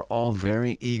 We are all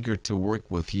very eager to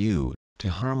work with you, to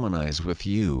harmonize with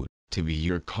you, to be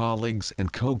your colleagues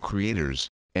and co-creators,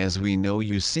 as we know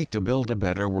you seek to build a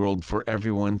better world for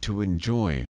everyone to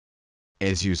enjoy.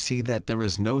 As you see that there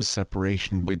is no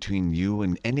separation between you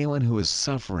and anyone who is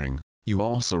suffering, you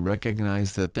also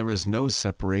recognize that there is no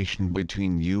separation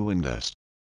between you and us.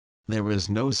 There is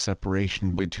no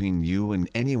separation between you and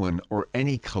anyone or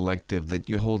any collective that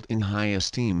you hold in high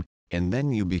esteem, and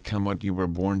then you become what you were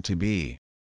born to be.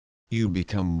 You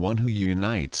become one who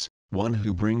unites, one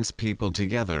who brings people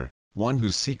together, one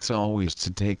who seeks always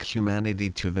to take humanity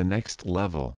to the next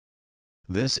level.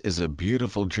 This is a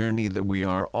beautiful journey that we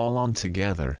are all on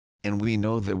together, and we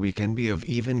know that we can be of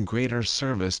even greater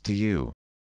service to you.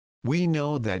 We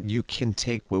know that you can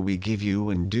take what we give you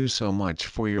and do so much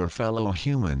for your fellow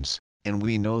humans, and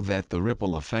we know that the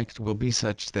ripple effect will be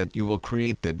such that you will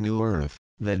create that new earth,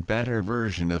 that better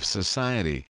version of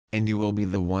society, and you will be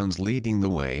the ones leading the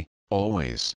way,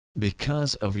 always,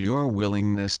 because of your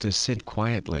willingness to sit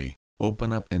quietly,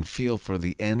 open up and feel for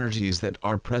the energies that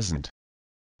are present.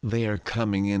 They are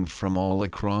coming in from all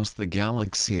across the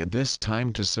galaxy at this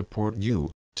time to support you,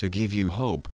 to give you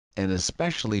hope, and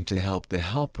especially to help the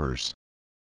helpers.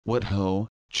 What ho,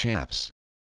 chaps?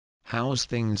 How's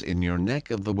things in your neck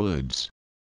of the woods?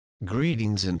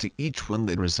 Greetings into each one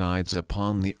that resides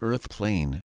upon the earth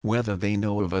plane, whether they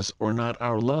know of us or not,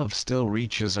 our love still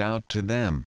reaches out to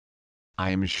them.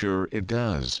 I am sure it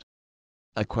does.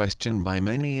 A question by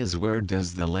many is, where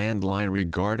does the land lie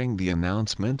regarding the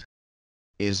announcement?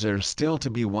 Is there still to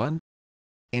be one?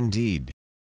 Indeed.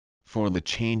 For the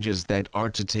changes that are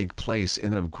to take place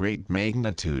in of great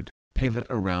magnitude, pivot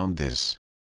around this.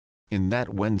 In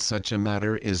that when such a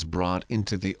matter is brought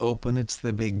into the open, it's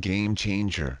the big game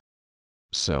changer.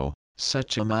 So,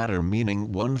 such a matter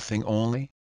meaning one thing only?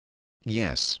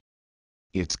 Yes.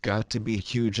 It's got to be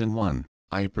huge and one,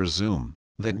 I presume,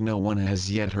 that no one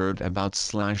has yet heard about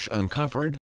 /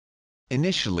 uncovered?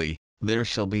 Initially, there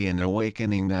shall be an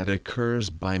awakening that occurs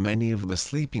by many of the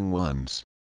sleeping ones.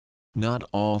 Not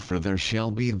all, for there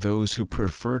shall be those who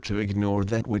prefer to ignore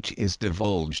that which is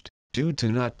divulged, due to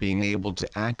not being able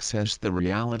to access the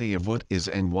reality of what is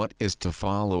and what is to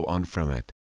follow on from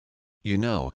it.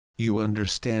 You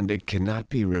understand it cannot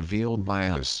be revealed by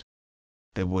us.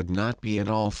 That would not be at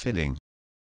all fitting.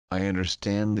 I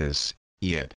understand this,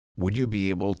 yet, would you be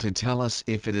able to tell us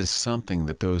if it is something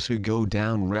that those who go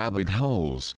down rabbit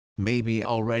holes may be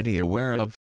already aware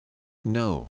of?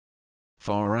 No.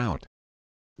 Far out.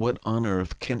 What on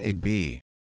earth can it be?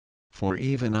 For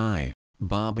even I,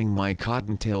 bobbing my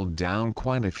cottontail down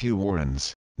quite a few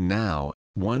warrens, now,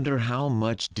 wonder how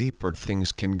much deeper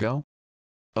things can go?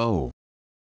 Oh.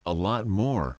 A lot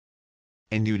more.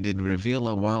 And you did reveal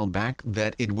a while back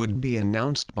that it would be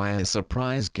announced by a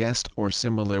surprise guest or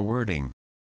similar wording.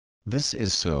 This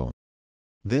is so.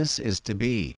 This is to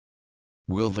be.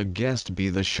 Will the guest be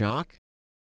the shock?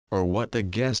 Or what the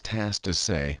guest has to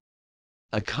say?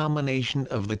 A combination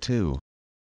of the two.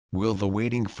 Will the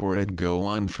waiting for it go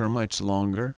on for much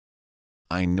longer?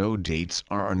 I know dates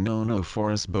are a no-no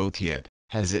for us both, yet,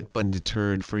 has it been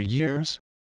deterred for years?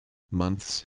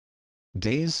 Months?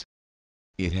 Days?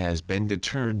 It has been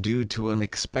deterred due to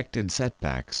unexpected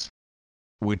setbacks.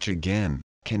 Which again,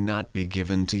 cannot be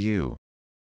given to you.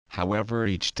 However,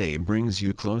 each day brings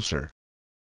you closer.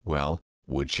 Well,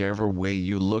 whichever way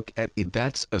you look at it,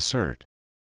 that's assert.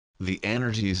 The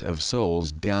energies of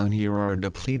souls down here are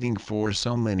depleting for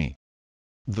so many.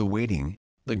 The waiting,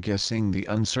 the guessing, the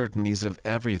uncertainties of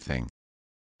everything.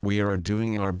 We are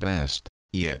doing our best,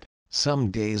 yet,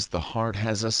 some days the heart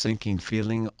has a sinking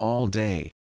feeling all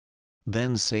day.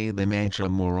 Then say the mantra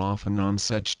more often on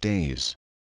such days.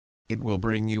 It will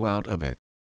bring you out of it.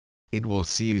 It will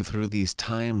see you through these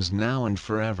times now and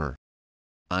forever.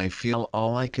 I feel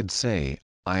all I could say,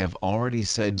 I have already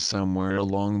said somewhere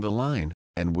along the line,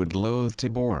 and would loathe to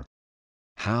bore.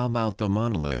 How about the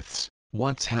monoliths?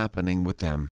 What's happening with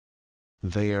them?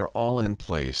 They are all in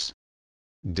place.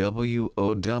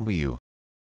 WOW.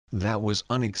 That was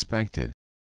unexpected.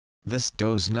 This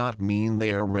does not mean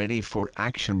they are ready for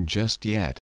action just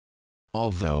yet.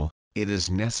 Although, it is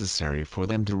necessary for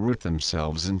them to root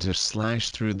themselves into /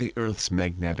 through the Earth's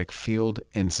magnetic field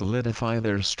and solidify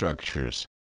their structures.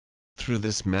 Through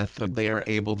this method they are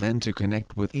able then to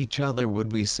connect with each other,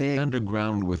 would we say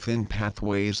underground, within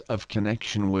pathways of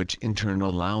connection which in turn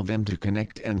allow them to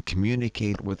connect and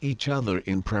communicate with each other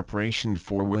in preparation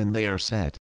for when they are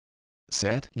set.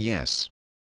 Set? Yes.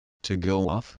 To go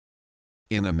off?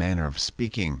 In a manner of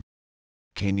speaking.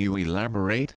 Can you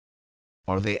elaborate?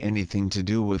 Are they anything to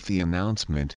do with the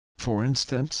announcement, for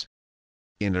instance?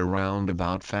 In a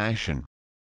roundabout fashion.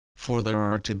 For there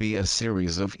are to be a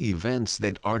series of events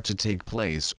that are to take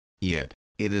place, yet,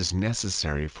 it is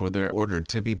necessary for their order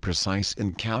to be precise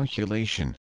in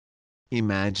calculation.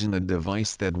 Imagine a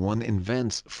device that one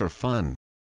invents for fun.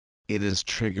 It is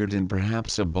triggered and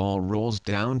perhaps a ball rolls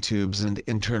down tubes and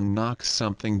in turn knocks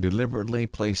something deliberately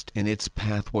placed in its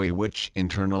pathway, which in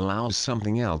turn allows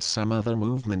something else, some other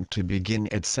movement to begin,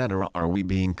 etc. Are we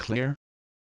being clear?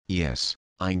 Yes,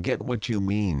 I get what you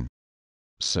mean.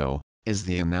 So, is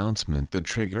the announcement the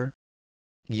trigger?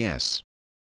 Yes.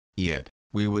 Yet,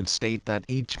 we would state that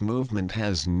each movement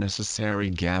has necessary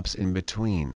gaps in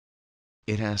between.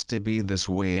 It has to be this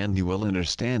way, and you will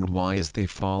understand why as they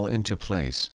fall into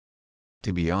place.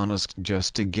 To be honest,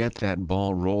 just to get that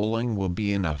ball rolling will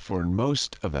be enough for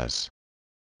most of us.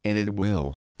 And it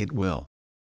will.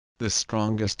 The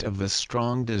strongest of the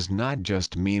strong does not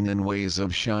just mean in ways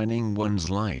of shining one's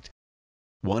light.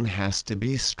 One has to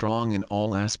be strong in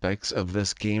all aspects of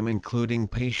this game, including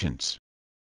patience.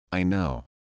 I know.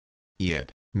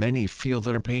 Yet, many feel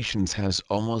their patience has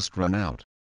almost run out.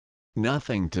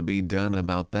 Nothing to be done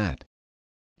about that.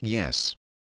 Yes.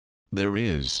 There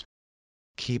is.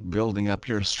 Keep building up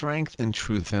your strength and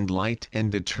truth and light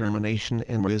and determination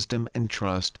and wisdom and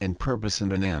trust and purpose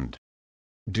and an end.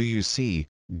 Do you see,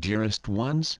 dearest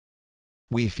ones?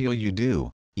 We feel you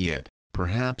do, yet,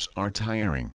 perhaps are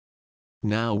tiring.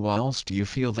 Now whilst you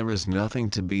feel there is nothing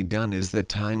to be done is the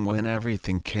time when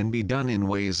everything can be done in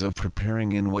ways of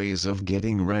preparing, in ways of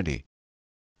getting ready.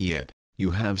 Yet,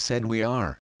 you have said we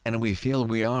are, and we feel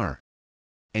we are.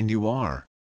 And you are.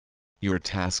 Your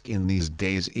task in these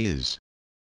days is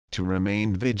to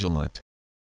remain vigilant.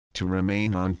 To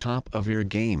remain on top of your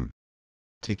game.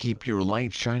 To keep your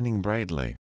light shining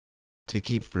brightly. To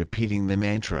keep repeating the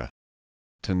mantra.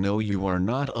 To know you are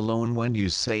not alone when you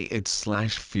say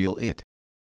it/feel it.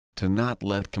 To not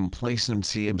let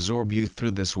complacency absorb you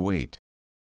through this weight.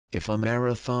 If a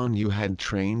marathon you had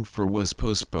trained for was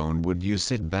postponed, would you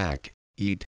sit back,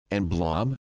 eat, and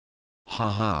blob?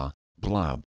 Haha,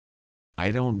 blob.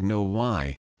 I don't know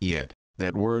why, yet,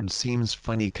 that word seems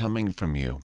funny coming from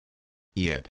you.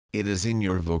 Yet, it is in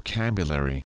your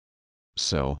vocabulary.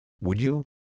 So, would you?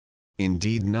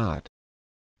 Indeed not.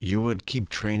 You would keep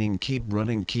training, keep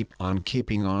running, keep on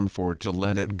keeping on, for to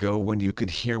let it go when you could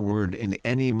hear word in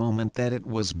any moment that it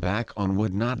was back on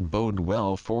would not bode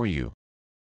well for you.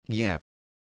 Yep.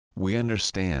 We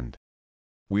understand.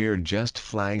 We're just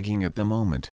flagging at the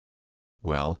moment.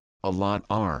 Well, a lot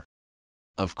are.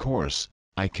 Of course,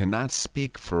 I cannot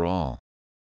speak for all.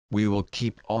 We will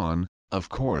keep on, of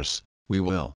course, we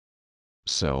will.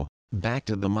 So, back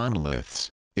to the monoliths,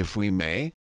 if we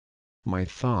may? My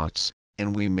thoughts,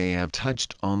 and we may have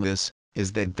touched on this,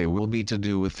 is that they will be to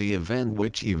do with the event.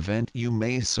 Which event, you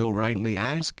may so rightly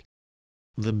ask?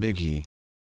 The biggie.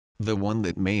 The one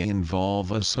that may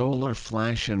involve a solar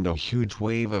flash and a huge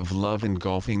wave of love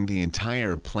engulfing the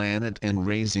entire planet and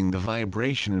raising the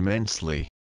vibration immensely.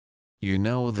 You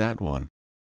know that one.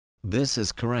 This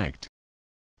is correct.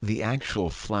 The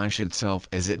actual flash itself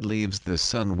as it leaves the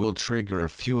sun will trigger a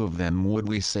few of them, would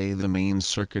we say the main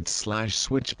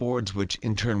circuit/switchboards, which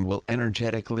in turn will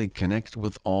energetically connect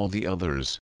with all the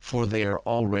others, for they are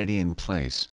already in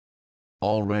place.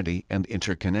 Already and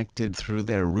interconnected through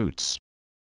their roots.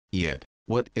 Yet,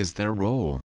 what is their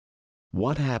role?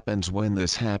 What happens when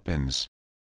this happens?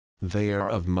 They are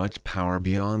of much power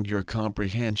beyond your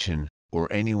comprehension,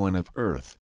 or anyone of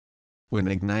Earth. When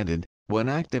ignited, when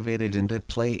activated and at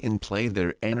play,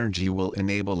 their energy will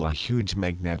enable a huge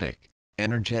magnetic,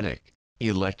 energetic,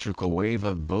 electrical wave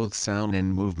of both sound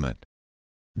and movement.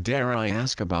 Dare I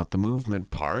ask about the movement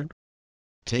part?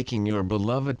 Taking your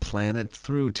beloved planet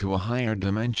through to a higher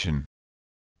dimension.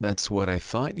 That's what I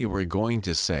thought you were going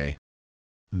to say.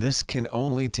 This can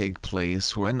only take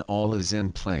place when all is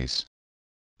in place.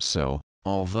 So,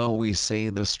 although we say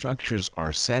the structures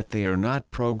are set, they are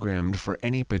not programmed for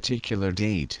any particular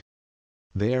date.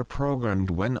 They are programmed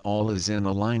when all is in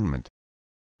alignment.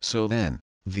 So then,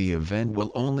 the event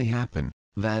will only happen,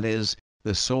 that is,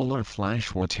 the solar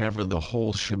flash, whatever the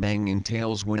whole shebang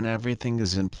entails, when everything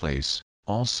is in place,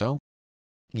 also?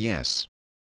 Yes.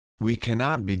 We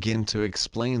cannot begin to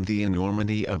explain the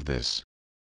enormity of this.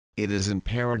 It is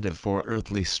imperative for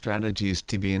earthly strategies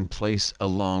to be in place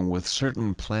along with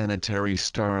certain planetary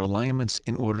star alignments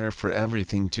in order for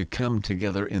everything to come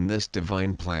together in this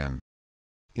divine plan.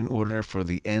 In order for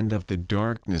the end of the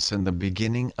darkness and the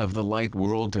beginning of the light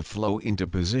world to flow into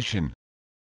position.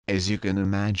 As you can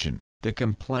imagine, the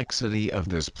complexity of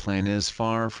this plan is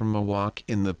far from a walk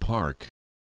in the park.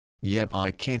 Yet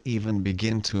I can't even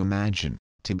begin to imagine,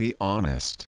 to be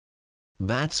honest.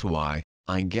 That's why,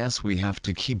 I guess we have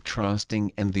to keep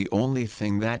trusting, and the only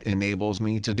thing that enables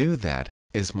me to do that,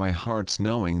 is my heart's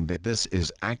knowing that this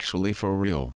is actually for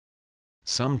real.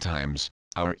 Sometimes,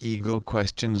 our ego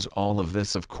questions all of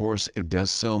this. Of course it does,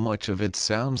 so much of it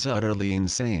sounds utterly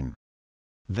insane.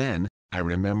 Then, I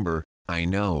remember, I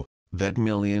know, that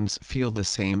millions feel the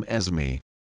same as me.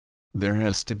 There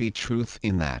has to be truth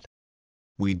in that.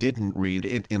 We didn't read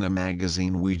it in a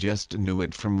magazine, we just knew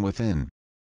it from within.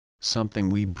 Something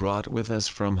we brought with us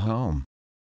from home.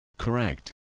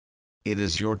 Correct. It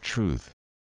is your truth.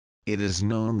 It is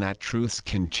known that truths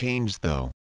can change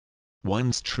though.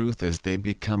 One's truth as they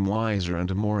become wiser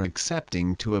and more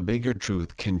accepting to a bigger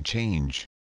truth can change.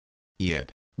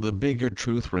 Yet, The bigger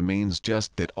truth remains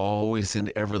just that, always and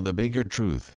ever the bigger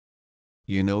truth.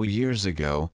 You know, years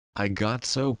ago, I got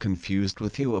so confused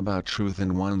with you about truth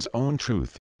and one's own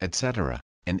truth, etc.,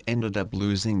 and ended up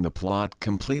losing the plot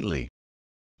completely.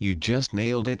 You just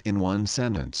nailed it in one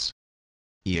sentence.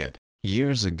 Yet,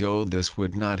 years ago this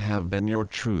would not have been your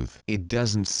truth. It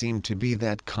doesn't seem to be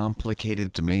that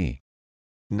complicated to me.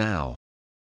 Now,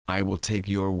 I will take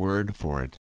your word for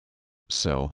it.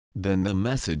 So, then the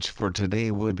message for today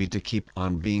would be to keep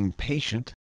on being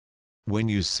patient. When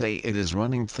you say it is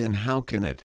running thin, how can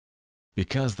it?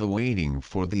 Because the waiting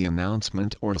for the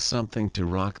announcement or something to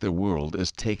rock the world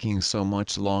is taking so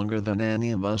much longer than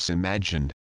any of us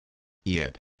imagined.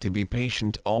 Yet, to be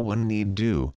patient, all one need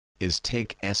do is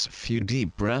take a few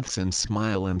deep breaths and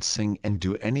smile and sing and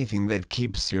do anything that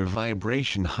keeps your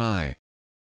vibration high.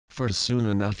 For soon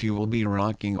enough you will be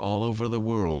rocking all over the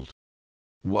world.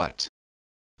 What?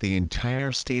 The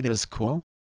entire status quo?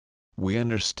 We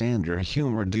understand your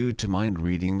humor due to mind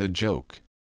reading the joke.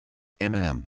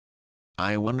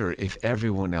 I wonder if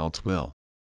everyone else will.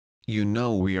 You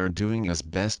know we are doing as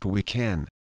best we can.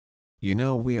 You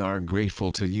know we are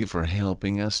grateful to you for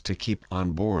helping us to keep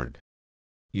on board.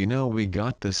 You know we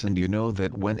got this, and you know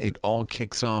that when it all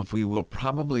kicks off we will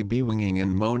probably be winging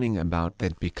and moaning about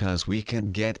that because we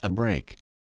can't get a break.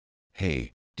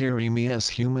 Hey, dearie me, as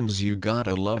humans you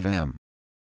gotta love em.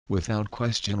 Without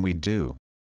question we do.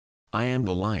 I am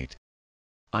the light.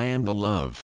 I am the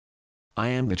love. I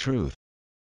am the truth.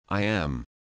 I am.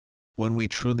 When we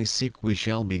truly seek we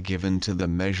shall be given to the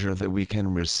measure that we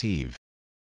can receive.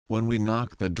 When we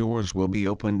knock the doors will be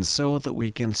opened so that we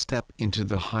can step into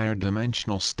the higher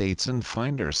dimensional states and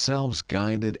find ourselves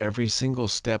guided every single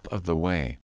step of the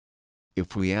way.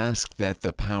 If we ask that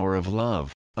the power of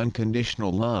love,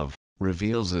 unconditional love,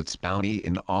 reveals its bounty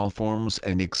in all forms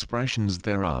and expressions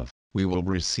thereof, we will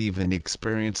receive and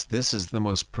experience this as the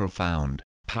most profound,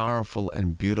 powerful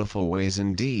and beautiful ways.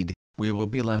 Indeed, we will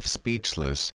be left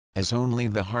speechless, as only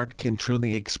the heart can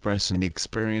truly express and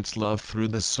experience love through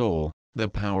the soul, the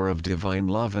power of divine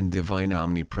love and divine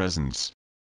omnipresence.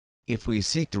 If we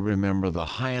seek to remember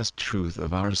the highest truth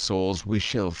of our souls, we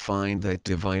shall find that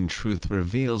divine truth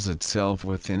reveals itself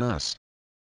within us.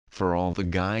 For all the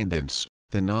guidance,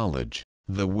 the knowledge,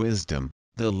 the wisdom,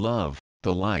 the love,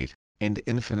 the light, and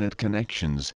infinite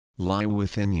connections, lie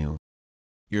within you.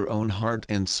 Your own heart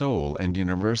and soul and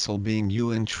universal being,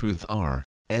 you in truth are,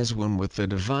 as one with the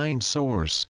divine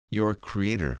source, your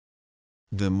creator.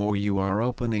 The more you are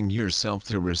opening yourself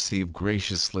to receive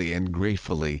graciously and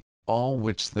gratefully, all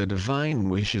which the divine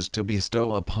wishes to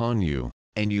bestow upon you,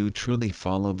 and you truly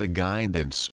follow the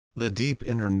guidance, the deep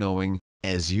inner knowing,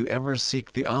 as you ever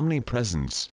seek the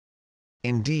omnipresence.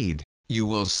 Indeed, you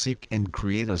will seek and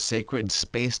create a sacred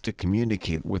space to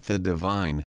communicate with the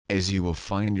divine, as you will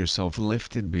find yourself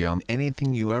lifted beyond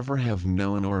anything you ever have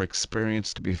known or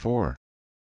experienced before.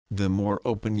 The more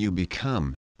open you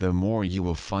become, the more you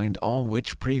will find all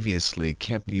which previously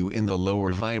kept you in the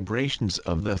lower vibrations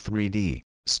of the 3D,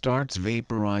 starts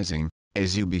vaporizing,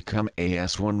 as you become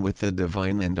as one with the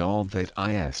divine and all that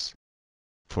is.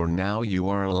 For now you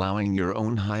are allowing your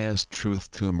own highest truth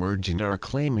to emerge and are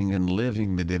claiming and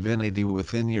living the divinity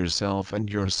within yourself, and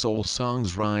your soul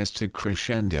songs rise to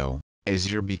crescendo,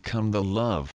 as you become the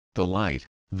love, the light,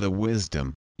 the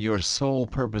wisdom, your sole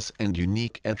purpose and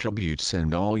unique attributes,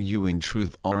 and all you in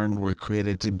truth are and were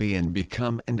created to be and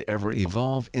become and ever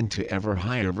evolve into ever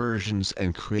higher versions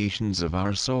and creations of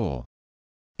our soul.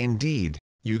 Indeed,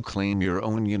 you claim your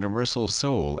own universal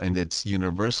soul and its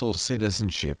universal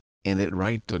citizenship, and it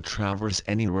right to traverse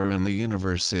anywhere in the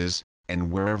universe is,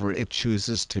 and wherever it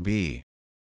chooses to be.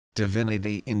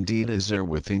 Divinity indeed is there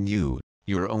within you,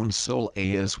 your own soul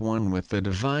is one with the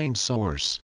divine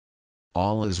source.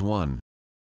 All is one.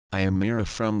 I am Mira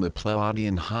from the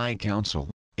Pleiadian High Council,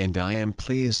 and I am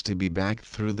pleased to be back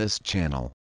through this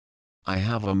channel. I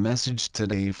have a message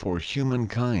today for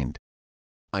humankind.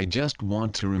 I just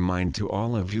want to remind to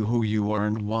all of you who you are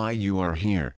and why you are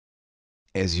here.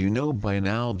 As you know by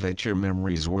now that your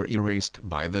memories were erased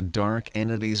by the dark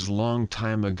entities long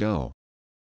time ago.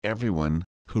 Everyone,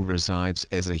 who resides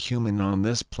as a human on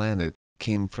this planet,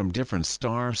 came from different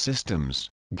star systems,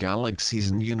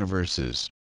 galaxies and universes.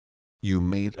 You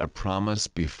made a promise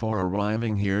before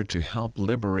arriving here to help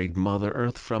liberate Mother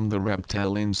Earth from the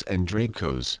reptilians and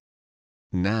Dracos.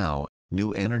 Now,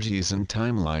 new energies and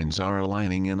timelines are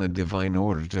aligning in a divine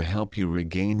order to help you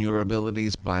regain your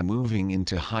abilities by moving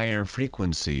into higher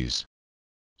frequencies.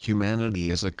 Humanity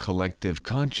as a collective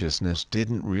consciousness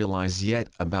didn't realize yet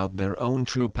about their own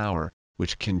true power,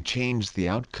 which can change the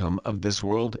outcome of this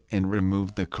world and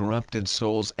remove the corrupted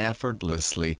souls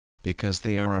effortlessly, because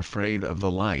they are afraid of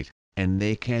the light, and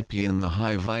they can't be in the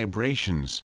high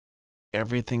vibrations.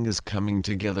 Everything is coming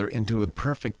together into a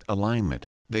perfect alignment.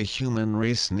 The human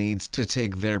race needs to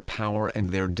take their power and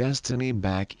their destiny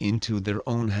back into their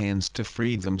own hands to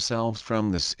free themselves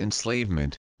from this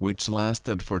enslavement, which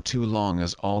lasted for too long,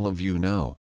 as all of you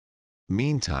know.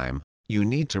 Meantime, you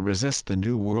need to resist the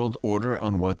New World Order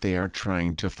on what they are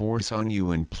trying to force on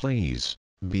you, and please,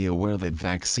 be aware that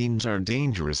vaccines are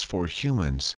dangerous for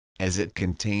humans, as it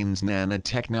contains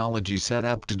nanotechnology set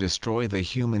up to destroy the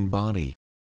human body.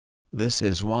 This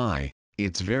is why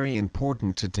it's very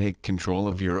important to take control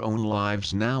of your own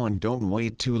lives now and don't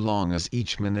wait too long, as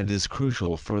each minute is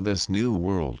crucial for this new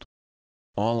world.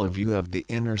 All of you have the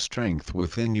inner strength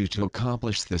within you to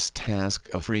accomplish this task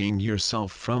of freeing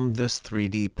yourself from this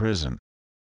 3D prison.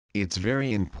 It's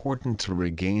very important to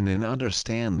regain and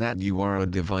understand that you are a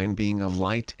divine being of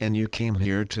light and you came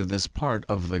here to this part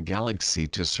of the galaxy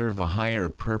to serve a higher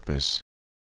purpose.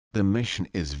 The mission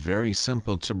is very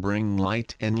simple: to bring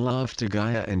light and love to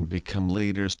Gaia and become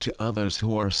leaders to others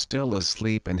who are still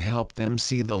asleep and help them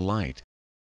see the light.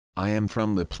 I am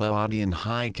from the Pleiadian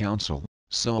High Council,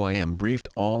 so I am briefed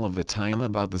all of the time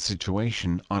about the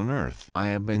situation on Earth. I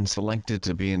have been selected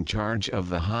to be in charge of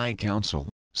the High Council,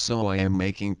 so I am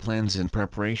making plans and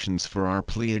preparations for our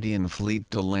Pleiadian fleet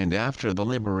to land after the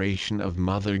liberation of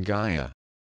Mother Gaia.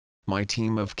 My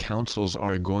team of councils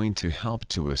are going to help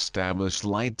to establish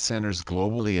light centers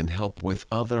globally and help with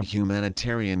other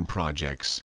humanitarian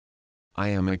projects. I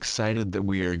am excited that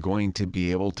we are going to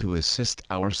be able to assist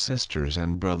our sisters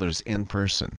and brothers in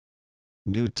person.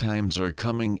 New times are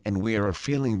coming and we are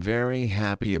feeling very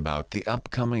happy about the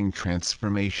upcoming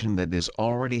transformation that is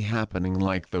already happening,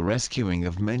 like the rescuing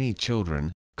of many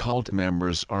children, cult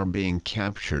members are being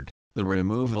captured, the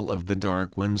removal of the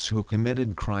Dark Ones who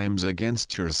committed crimes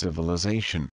against your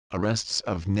civilization, arrests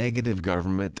of negative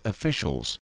government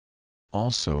officials.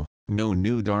 Also, no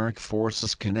new dark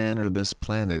forces can enter this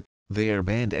planet, they are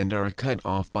banned and are cut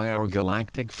off by our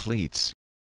galactic fleets.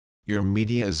 Your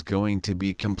media is going to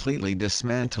be completely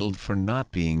dismantled for not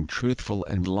being truthful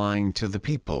and lying to the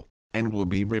people, and will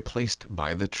be replaced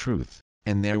by the truth,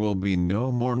 and there will be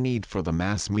no more need for the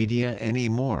mass media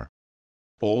anymore.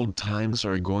 Old times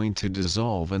are going to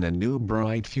dissolve and a new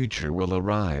bright future will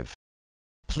arrive.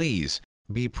 Please,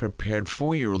 be prepared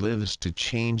for your lives to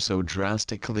change so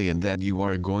drastically and that you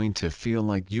are going to feel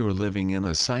like you're living in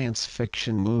a science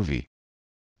fiction movie.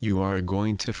 You are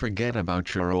going to forget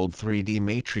about your old 3D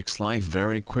Matrix life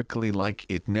very quickly, like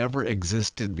it never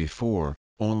existed before.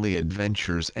 Only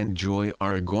adventures and joy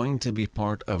are going to be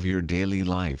part of your daily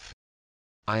life.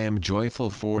 I am joyful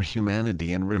for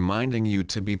humanity and reminding you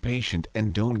to be patient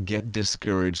and don't get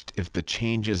discouraged if the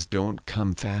changes don't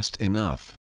come fast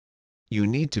enough. You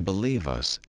need to believe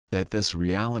us, that this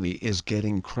reality is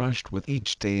getting crushed with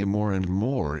each day more and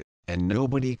more, and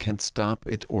nobody can stop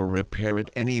it or repair it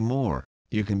anymore,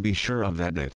 you can be sure of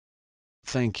that.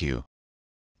 Thank you.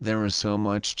 There is so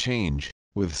much change,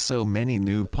 with so many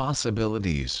new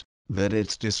possibilities, that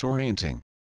it's disorienting.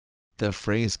 The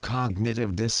phrase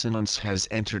cognitive dissonance has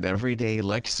entered everyday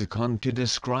lexicon to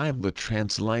describe the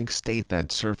trance-like state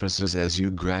that surfaces as you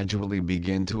gradually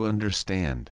begin to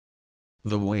understand.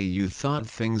 The way you thought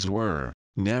things were,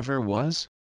 never was?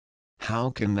 How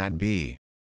can that be?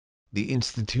 The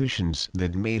institutions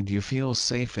that made you feel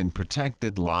safe and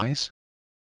protected lies?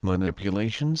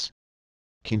 Manipulations?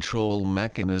 Control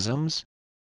mechanisms?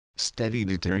 Steady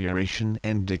deterioration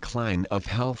and decline of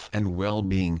health and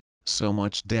well-being, so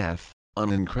much death,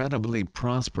 an incredibly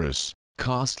prosperous,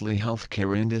 costly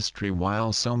healthcare industry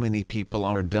while so many people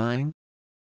are dying?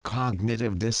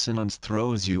 Cognitive dissonance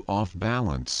throws you off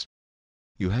balance.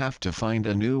 You have to find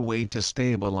a new way to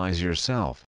stabilize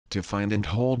yourself, to find and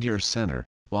hold your center,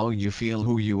 while you feel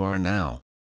who you are now.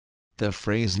 The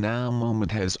phrase now moment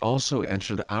has also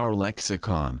entered our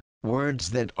lexicon,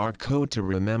 words that are code to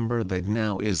remember that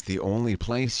now is the only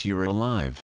place you're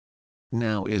alive.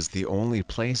 Now is the only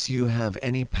place you have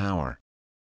any power.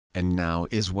 And now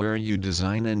is where you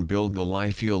design and build the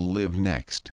life you'll live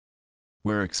next.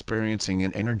 We're experiencing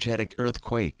an energetic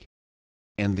earthquake.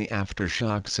 And the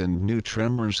aftershocks and new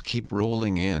tremors keep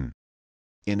rolling in.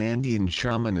 In Andean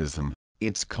shamanism,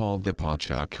 it's called the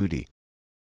Pachacuti.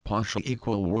 Pacha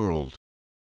equal world.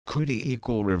 Kuti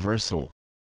equal reversal.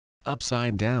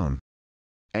 Upside down.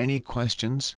 Any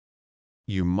questions?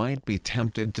 You might be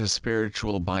tempted to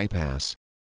spiritual bypass.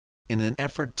 In an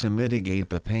effort to mitigate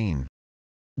the pain.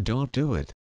 Don't do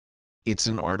it. It's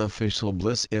an artificial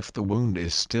bliss if the wound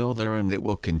is still there, and it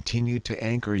will continue to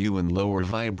anchor you in lower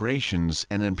vibrations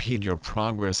and impede your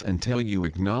progress until you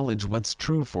acknowledge what's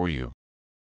true for you.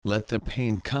 Let the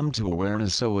pain come to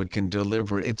awareness so it can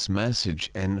deliver its message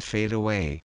and fade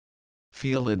away.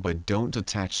 Feel it but don't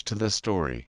attach to the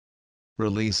story.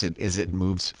 Release it as it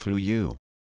moves through you.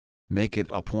 Make it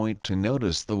a point to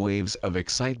notice the waves of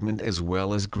excitement as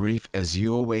well as grief as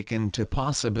you awaken to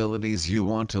possibilities you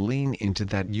want to lean into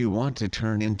that you want to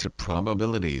turn into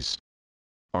probabilities.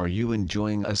 Are you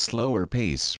enjoying a slower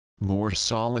pace, more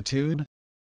solitude?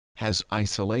 Has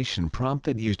isolation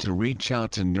prompted you to reach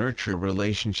out to nurture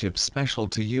relationships special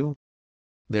to you?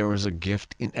 There is a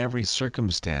gift in every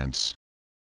circumstance.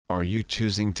 Are you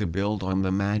choosing to build on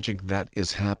the magic that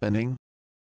is happening?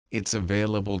 It's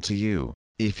available to you,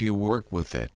 if you work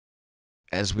with it.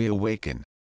 As we awaken,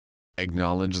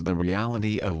 acknowledge the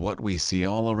reality of what we see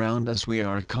all around us. We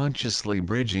are consciously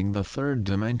bridging the third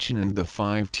dimension and the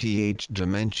 5th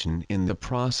dimension in the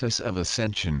process of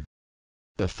ascension.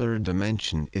 The third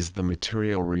dimension is the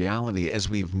material reality as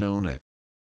we've known it.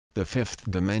 The fifth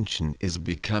dimension is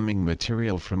becoming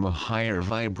material from a higher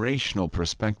vibrational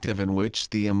perspective in which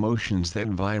the emotions that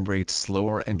vibrate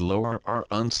slower and lower are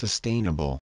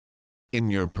unsustainable. In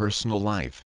your personal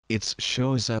life, it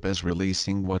shows up as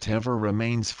releasing whatever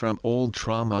remains from old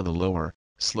trauma, the lower,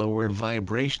 slower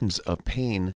vibrations of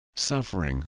pain,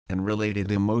 suffering, and related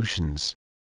emotions.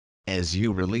 As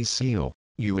you release, heal,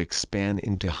 you expand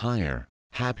into higher,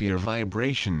 happier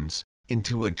vibrations,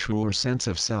 into a truer sense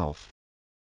of self.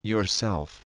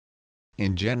 Yourself.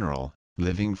 In general,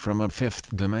 living from a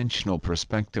fifth-dimensional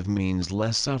perspective means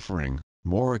less suffering,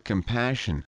 more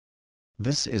compassion.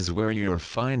 This is where you'll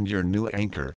find your new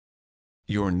anchor,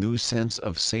 your new sense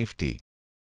of safety.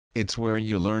 It's where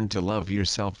you learn to love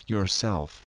yourself.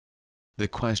 The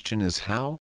question is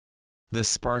how? The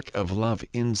spark of love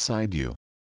inside you.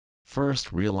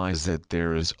 First, realize that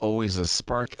there is always a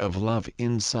spark of love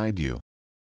inside you.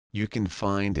 You can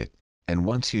find it, and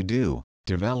once you do,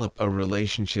 develop a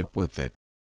relationship with it.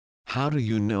 How do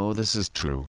you know this is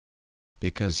true?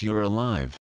 Because you're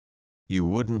alive. You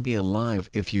wouldn't be alive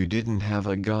if you didn't have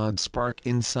a God spark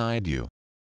inside you.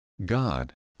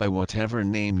 God, by whatever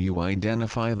name you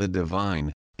identify the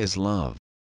divine, is love.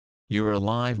 You're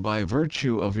alive by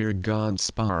virtue of your God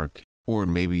spark, or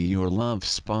maybe your love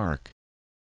spark.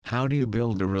 How do you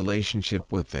build a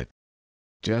relationship with it?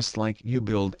 Just like you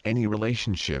build any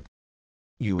relationship.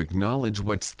 You acknowledge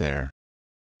what's there.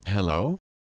 Hello?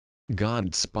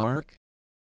 God spark?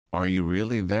 Are you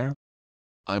really there?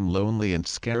 I'm lonely and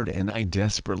scared and I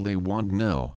desperately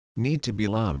need to be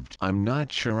loved. I'm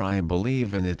not sure I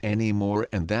believe in it anymore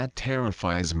and that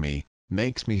terrifies me,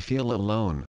 makes me feel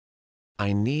alone.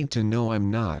 I need to know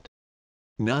I'm not.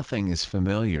 Nothing is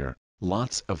familiar,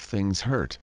 lots of things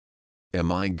hurt.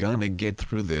 Am I gonna get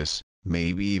through this,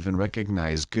 maybe even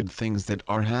recognize good things that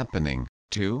are happening,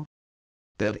 too?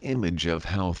 That image of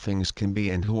how things can be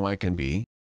and who I can be?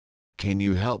 Can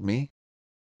you help me?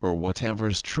 Or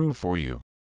whatever's true for you.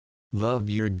 Love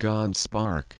your God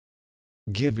spark.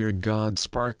 Give your God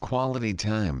spark quality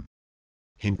time.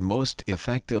 Hint most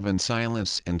effective in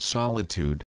silence and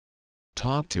solitude.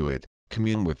 Talk to it,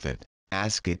 commune with it,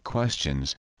 ask it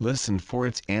questions, listen for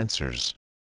its answers.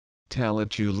 Tell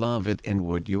it you love it and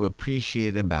what you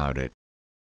appreciate about it.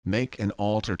 Make an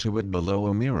altar to it below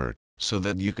a mirror, so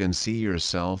that you can see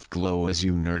yourself glow as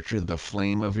you nurture the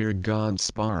flame of your God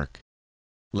spark.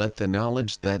 Let the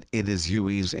knowledge that it is you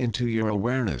ease into your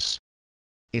awareness.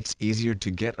 It's easier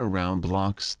to get around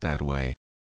blocks that way.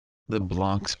 The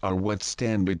blocks are what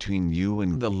stand between you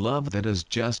and the love that is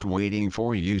just waiting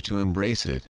for you to embrace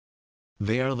it.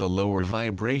 They are the lower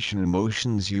vibration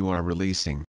emotions you are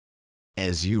releasing.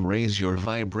 As you raise your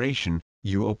vibration,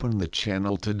 you open the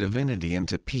channel to divinity and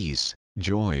to peace,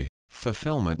 joy,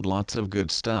 fulfillment, lots of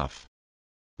good stuff.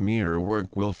 Mirror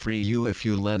work will free you if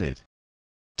you let it.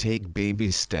 Take baby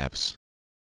steps.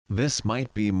 This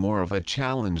might be more of a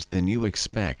challenge than you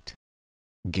expect.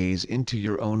 Gaze into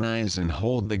your own eyes and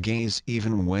hold the gaze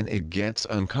even when it gets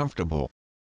uncomfortable.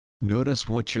 Notice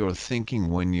what you're thinking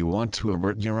when you want to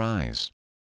avert your eyes.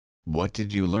 What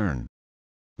did you learn?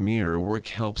 Mirror work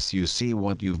helps you see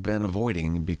what you've been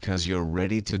avoiding because you're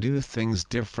ready to do things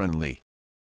differently.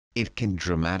 It can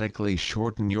dramatically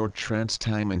shorten your trance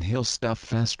time and heal stuff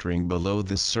festering below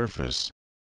the surface.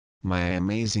 My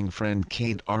amazing friend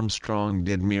Kate Armstrong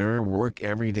did mirror work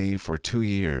every day for 2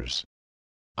 years.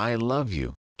 I love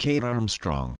you, Kate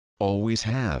Armstrong, always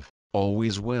have,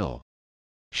 always will.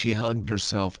 She hugged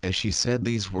herself as she said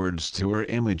these words to her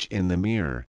image in the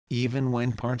mirror, even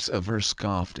when parts of her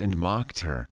scoffed and mocked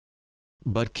her.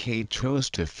 But Kate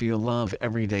chose to feel love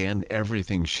every day and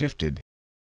everything shifted.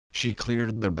 She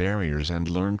cleared the barriers and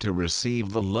learned to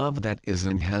receive the love that is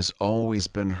and has always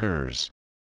been hers.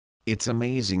 It's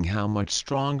amazing how much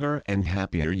stronger and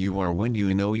happier you are when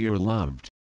you know you're loved.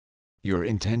 Your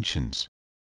intentions.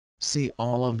 See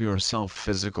all of yourself: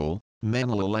 physical,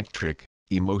 mental, electric,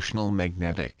 emotional,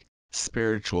 magnetic,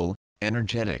 spiritual,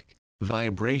 energetic,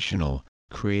 vibrational,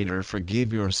 creator.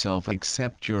 Forgive yourself,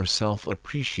 accept yourself,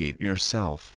 appreciate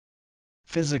yourself.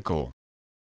 Physical.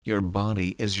 Your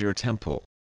body is your temple.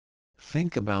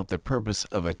 Think about the purpose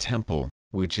of a temple,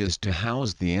 which is to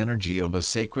house the energy of a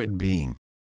sacred being.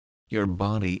 Your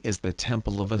body is the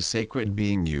temple of a sacred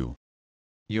being, you.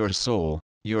 Your soul,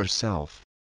 yourself.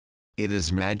 It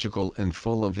is magical and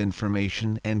full of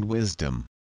information and wisdom.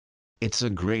 It's a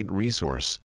great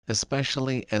resource,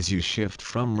 especially as you shift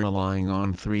from relying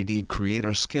on 3D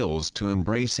creator skills to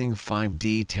embracing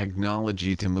 5D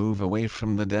technology, to move away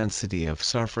from the density of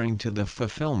suffering to the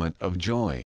fulfillment of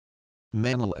joy.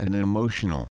 Mental and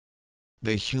emotional.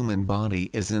 The human body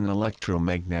is an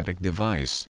electromagnetic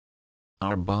device.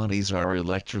 Our bodies are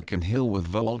electric and heal with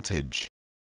voltage.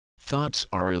 Thoughts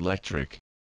are electric.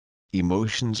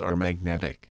 Emotions are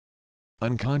magnetic.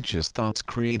 Unconscious thoughts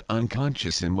create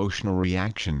unconscious emotional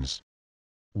reactions.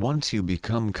 Once you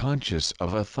become conscious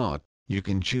of a thought, you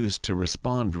can choose to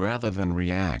respond rather than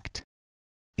react.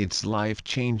 It's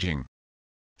life-changing.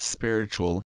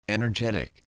 Spiritual,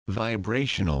 energetic,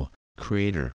 vibrational,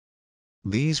 creator.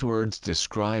 These words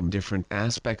describe different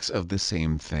aspects of the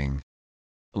same thing.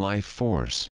 Life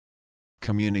force.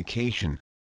 Communication.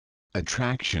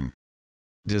 Attraction.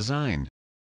 Design.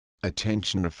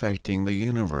 Attention affecting the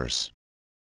universe.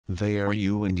 They are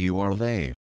you and you are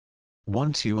they.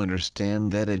 Once you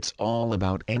understand that it's all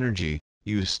about energy,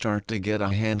 you start to get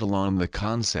a handle on the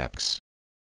concepts.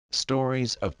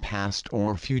 Stories of past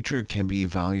or future can be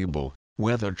valuable,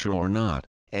 whether true or not,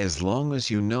 as long as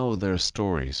you know their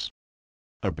stories.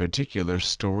 A particular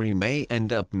story may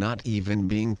end up not even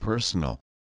being personal.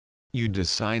 You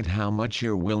decide how much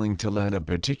you're willing to let a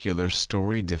particular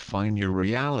story define your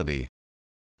reality.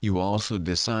 You also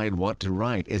decide what to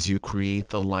write as you create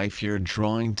the life you're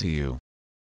drawing to you.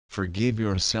 Forgive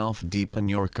yourself, deepen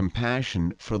your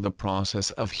compassion for the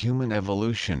process of human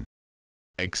evolution.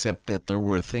 Accept that there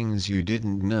were things you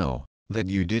didn't know, that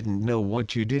you didn't know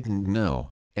what you didn't know,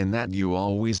 and that you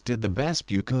always did the best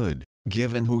you could,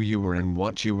 given who you were and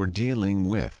what you were dealing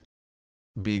with.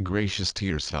 Be gracious to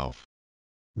yourself.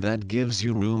 That gives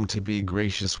you room to be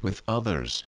gracious with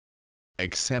others.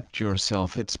 Accept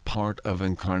yourself. It's part of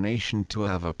incarnation to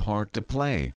have a part to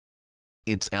play.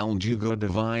 It's el jugo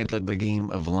divided, the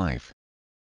game of life.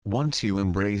 Once you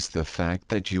embrace the fact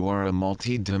that you are a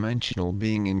multi-dimensional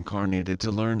being incarnated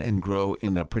to learn and grow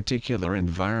in a particular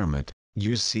environment,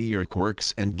 you see your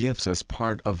quirks and gifts as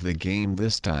part of the game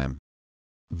this time.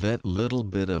 That little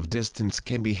bit of distance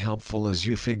can be helpful as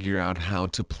you figure out how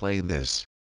to play this.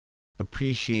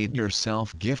 Appreciate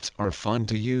yourself. Gifts are fun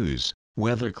to use,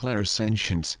 whether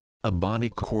clairsentience, a body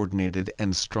coordinated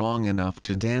and strong enough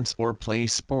to dance or play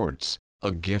sports,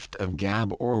 a gift of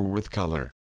gab, or with color.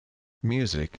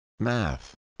 Music,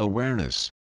 math,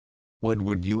 awareness. What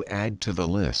would you add to the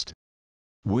list?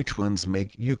 Which ones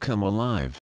make you come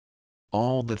alive?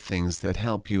 All the things that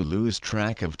help you lose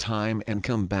track of time and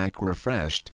come back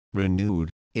refreshed, renewed,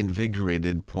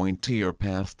 invigorated point to your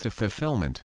path to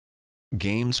fulfillment.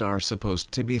 Games are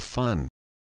supposed to be fun.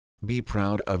 Be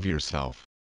proud of yourself.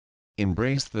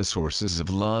 Embrace the sources of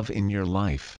love in your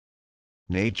life.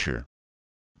 Nature.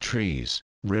 Trees,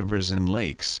 rivers and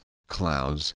lakes,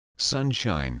 clouds,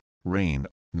 sunshine, rain,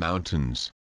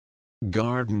 mountains.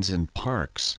 Gardens and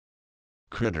parks.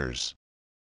 Critters.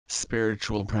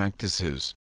 Spiritual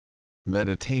practices.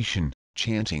 Meditation,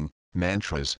 chanting,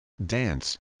 mantras,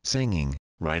 dance, singing,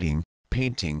 writing,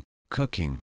 painting,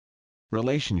 cooking.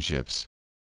 Relationships.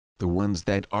 The ones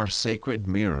that are sacred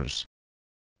mirrors.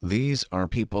 These are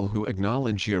people who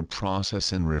acknowledge your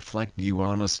process and reflect you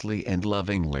honestly and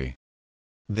lovingly.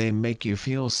 They make you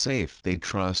feel safe. They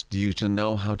trust you to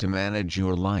know how to manage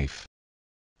your life.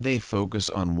 They focus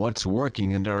on what's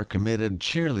working and are committed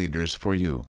cheerleaders for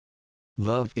you.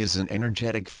 Love is an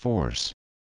energetic force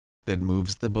that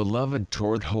moves the beloved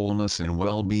toward wholeness and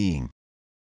well-being.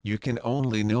 You can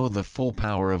only know the full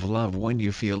power of love when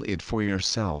you feel it for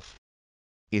yourself.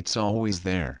 It's always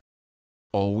there.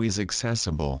 Always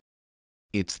accessible.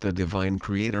 It's the divine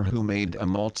creator who made a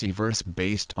multiverse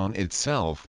based on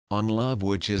itself, on love,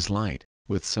 which is light,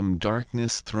 with some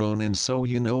darkness thrown in, so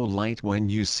you know light when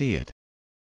you see it.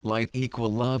 Light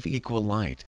equal love equal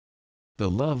light. The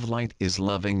love light is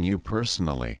loving you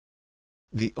personally.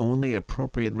 The only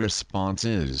appropriate response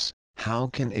is, how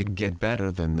can it get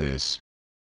better than this?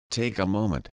 Take a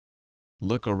moment.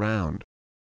 Look around.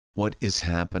 What is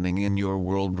happening in your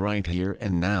world right here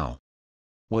and now?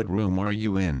 What room are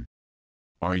you in?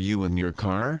 Are you in your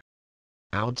car?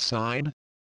 Outside?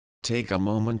 Take a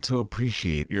moment to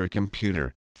appreciate your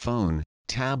computer, phone,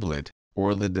 tablet,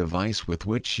 or the device with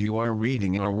which you are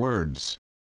reading our words.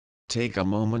 Take a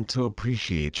moment to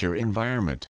appreciate your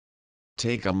environment.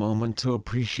 Take a moment to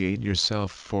appreciate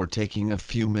yourself for taking a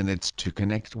few minutes to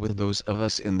connect with those of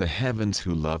us in the heavens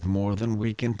who love more than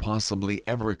we can possibly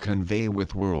ever convey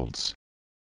with words.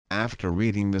 After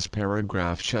reading this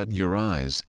paragraph, shut your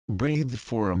eyes, breathe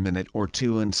for a minute or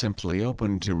two, and simply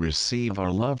open to receive our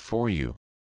love for you.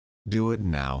 Do it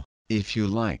now, if you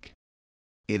like.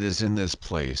 It is in this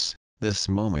place, this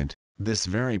moment, this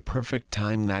very perfect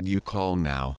time that you call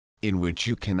now, in which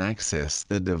you can access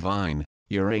the divine,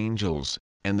 your angels,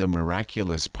 and the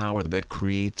miraculous power that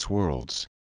creates worlds.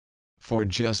 For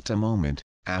just a moment,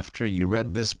 after you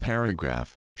read this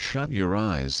paragraph, shut your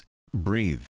eyes,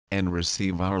 breathe, and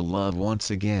receive our love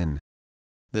once again.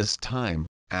 This time,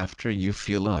 after you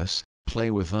feel us,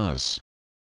 play with us.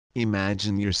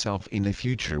 Imagine yourself in a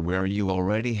future where you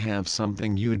already have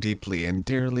something you deeply and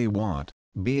dearly want,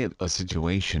 be it a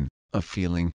situation, a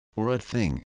feeling, or a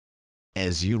thing.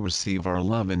 As you receive our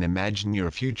love and imagine your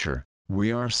future,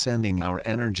 we are sending our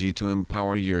energy to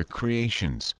empower your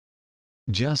creations.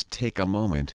 Just take a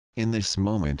moment, in this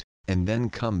moment, and then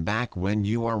come back when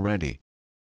you are ready.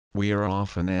 We are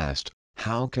often asked,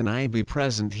 how can I be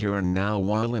present here and now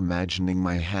while imagining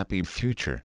my happy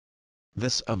future?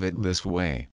 This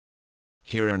way.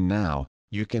 Here and now,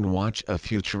 you can watch a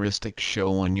futuristic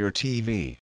show on your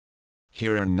TV.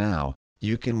 Here and now,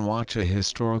 you can watch a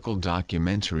historical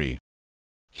documentary.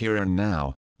 Here and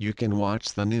now, you can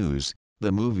watch the news,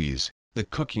 the movies, the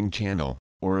cooking channel,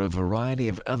 or a variety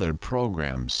of other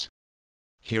programs.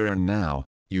 Here and now,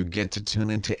 you get to tune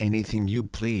into anything you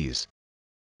please.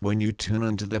 When you tune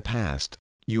into the past,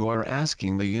 you are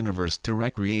asking the universe to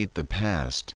recreate the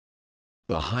past.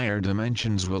 The higher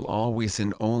dimensions will always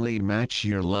and only match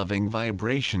your loving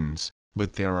vibrations,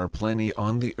 but there are plenty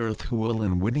on the earth who will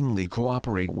unwittingly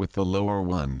cooperate with the lower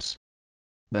ones.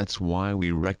 That's why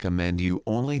we recommend you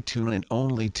only tune in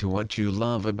only to what you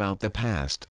love about the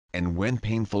past, and when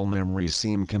painful memories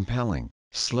seem compelling,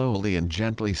 slowly and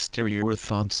gently steer your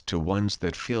thoughts to ones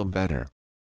that feel better.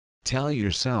 Tell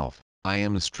yourself, I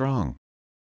am strong.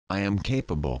 I am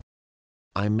capable.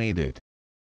 I made it.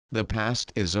 The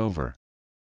past is over.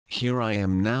 Here I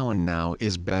am now, and now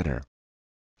is better.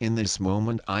 In this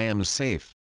moment I am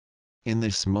safe. In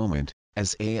this moment,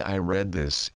 as I read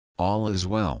this, all is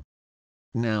well.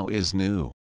 Now is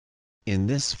new. In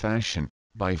this fashion,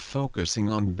 by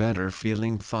focusing on better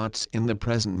feeling thoughts in the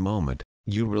present moment,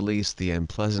 you release the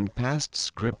unpleasant past's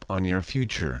grip on your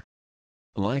future.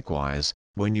 Likewise,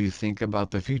 when you think about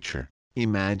the future,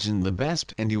 imagine the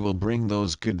best and you will bring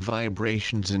those good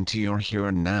vibrations into your here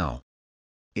and now.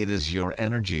 It is your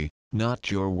energy, not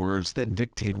your words, that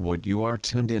dictate what you are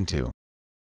tuned into.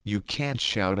 You can't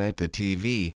shout at the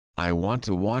TV, I want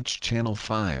to watch Channel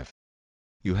 5.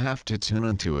 You have to tune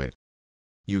into it.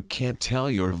 You can't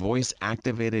tell your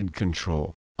voice-activated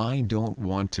control, I don't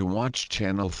want to watch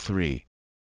Channel 3.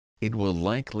 It will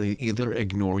likely either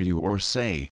ignore you or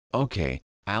say, okay,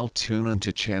 I'll tune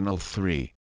into Channel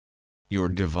 3. Your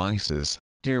devices,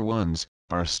 dear ones,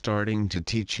 are starting to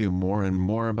teach you more and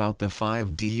more about the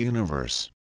 5D universe.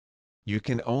 You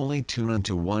can only tune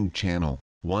into one channel,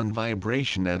 one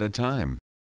vibration at a time.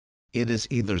 It is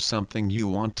either something you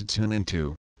want to tune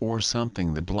into, or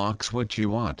something that blocks what you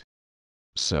want.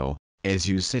 So, as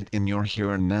you sit in your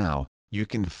here and now, you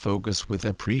can focus with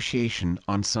appreciation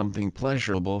on something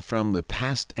pleasurable from the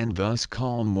past and thus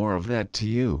call more of that to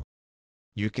you.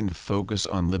 You can focus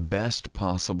on the best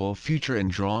possible future and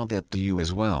draw that to you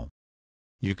as well.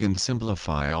 You can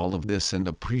simplify all of this and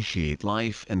appreciate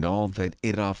life and all that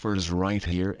it offers right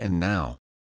here and now.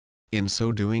 In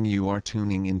so doing, you are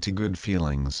tuning into good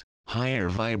feelings, higher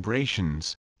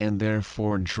vibrations, and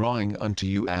therefore drawing unto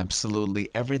you absolutely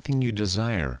everything you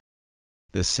desire.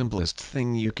 The simplest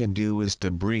thing you can do is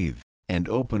to breathe, and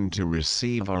open to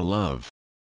receive our love.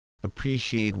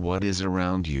 Appreciate what is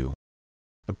around you.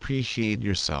 Appreciate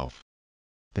yourself.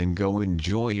 Then go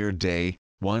enjoy your day,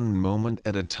 one moment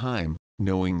at a time,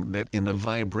 knowing that in a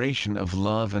vibration of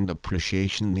love and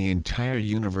appreciation the entire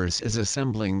universe is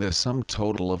assembling the sum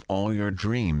total of all your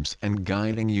dreams and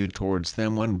guiding you towards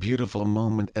them one beautiful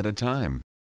moment at a time.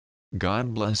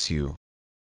 God bless you.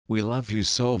 We love you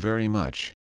so very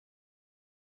much.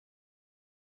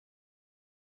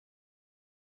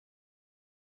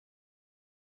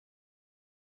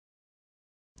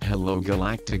 Hello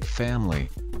Galactic family.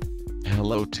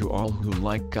 Hello to all who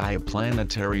like Gaia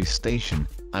Planetary Station.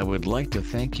 I would like to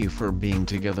thank you for being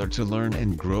together to learn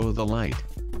and grow the light.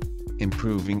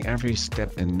 improving every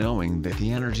step and knowing that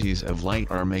the energies of light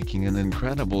are making an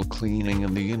incredible cleaning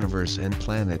of the universe and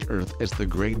planet Earth is the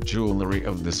great jewelry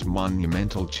of this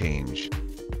monumental change.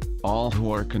 All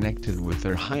who are connected with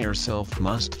their higher self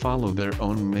must follow their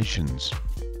own missions.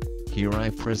 Here I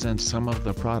present some of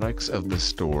the products of the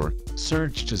store.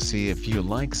 Search to see if you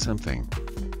like something.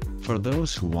 For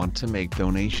those who want to make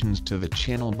donations to the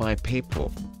channel by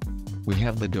PayPal, we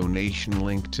have the donation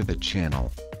link to the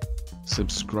channel.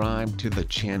 Subscribe to the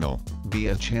channel, be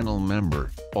a channel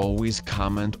member, always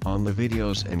comment on the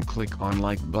videos and click on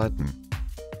like button.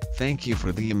 Thank you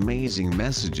for the amazing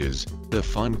messages, the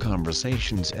fun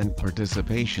conversations and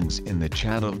participations in the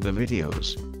chat of the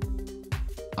videos.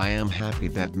 I am happy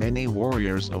that many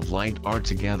warriors of light are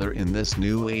together in this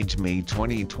new age. May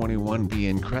 2021 be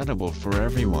incredible for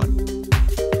everyone.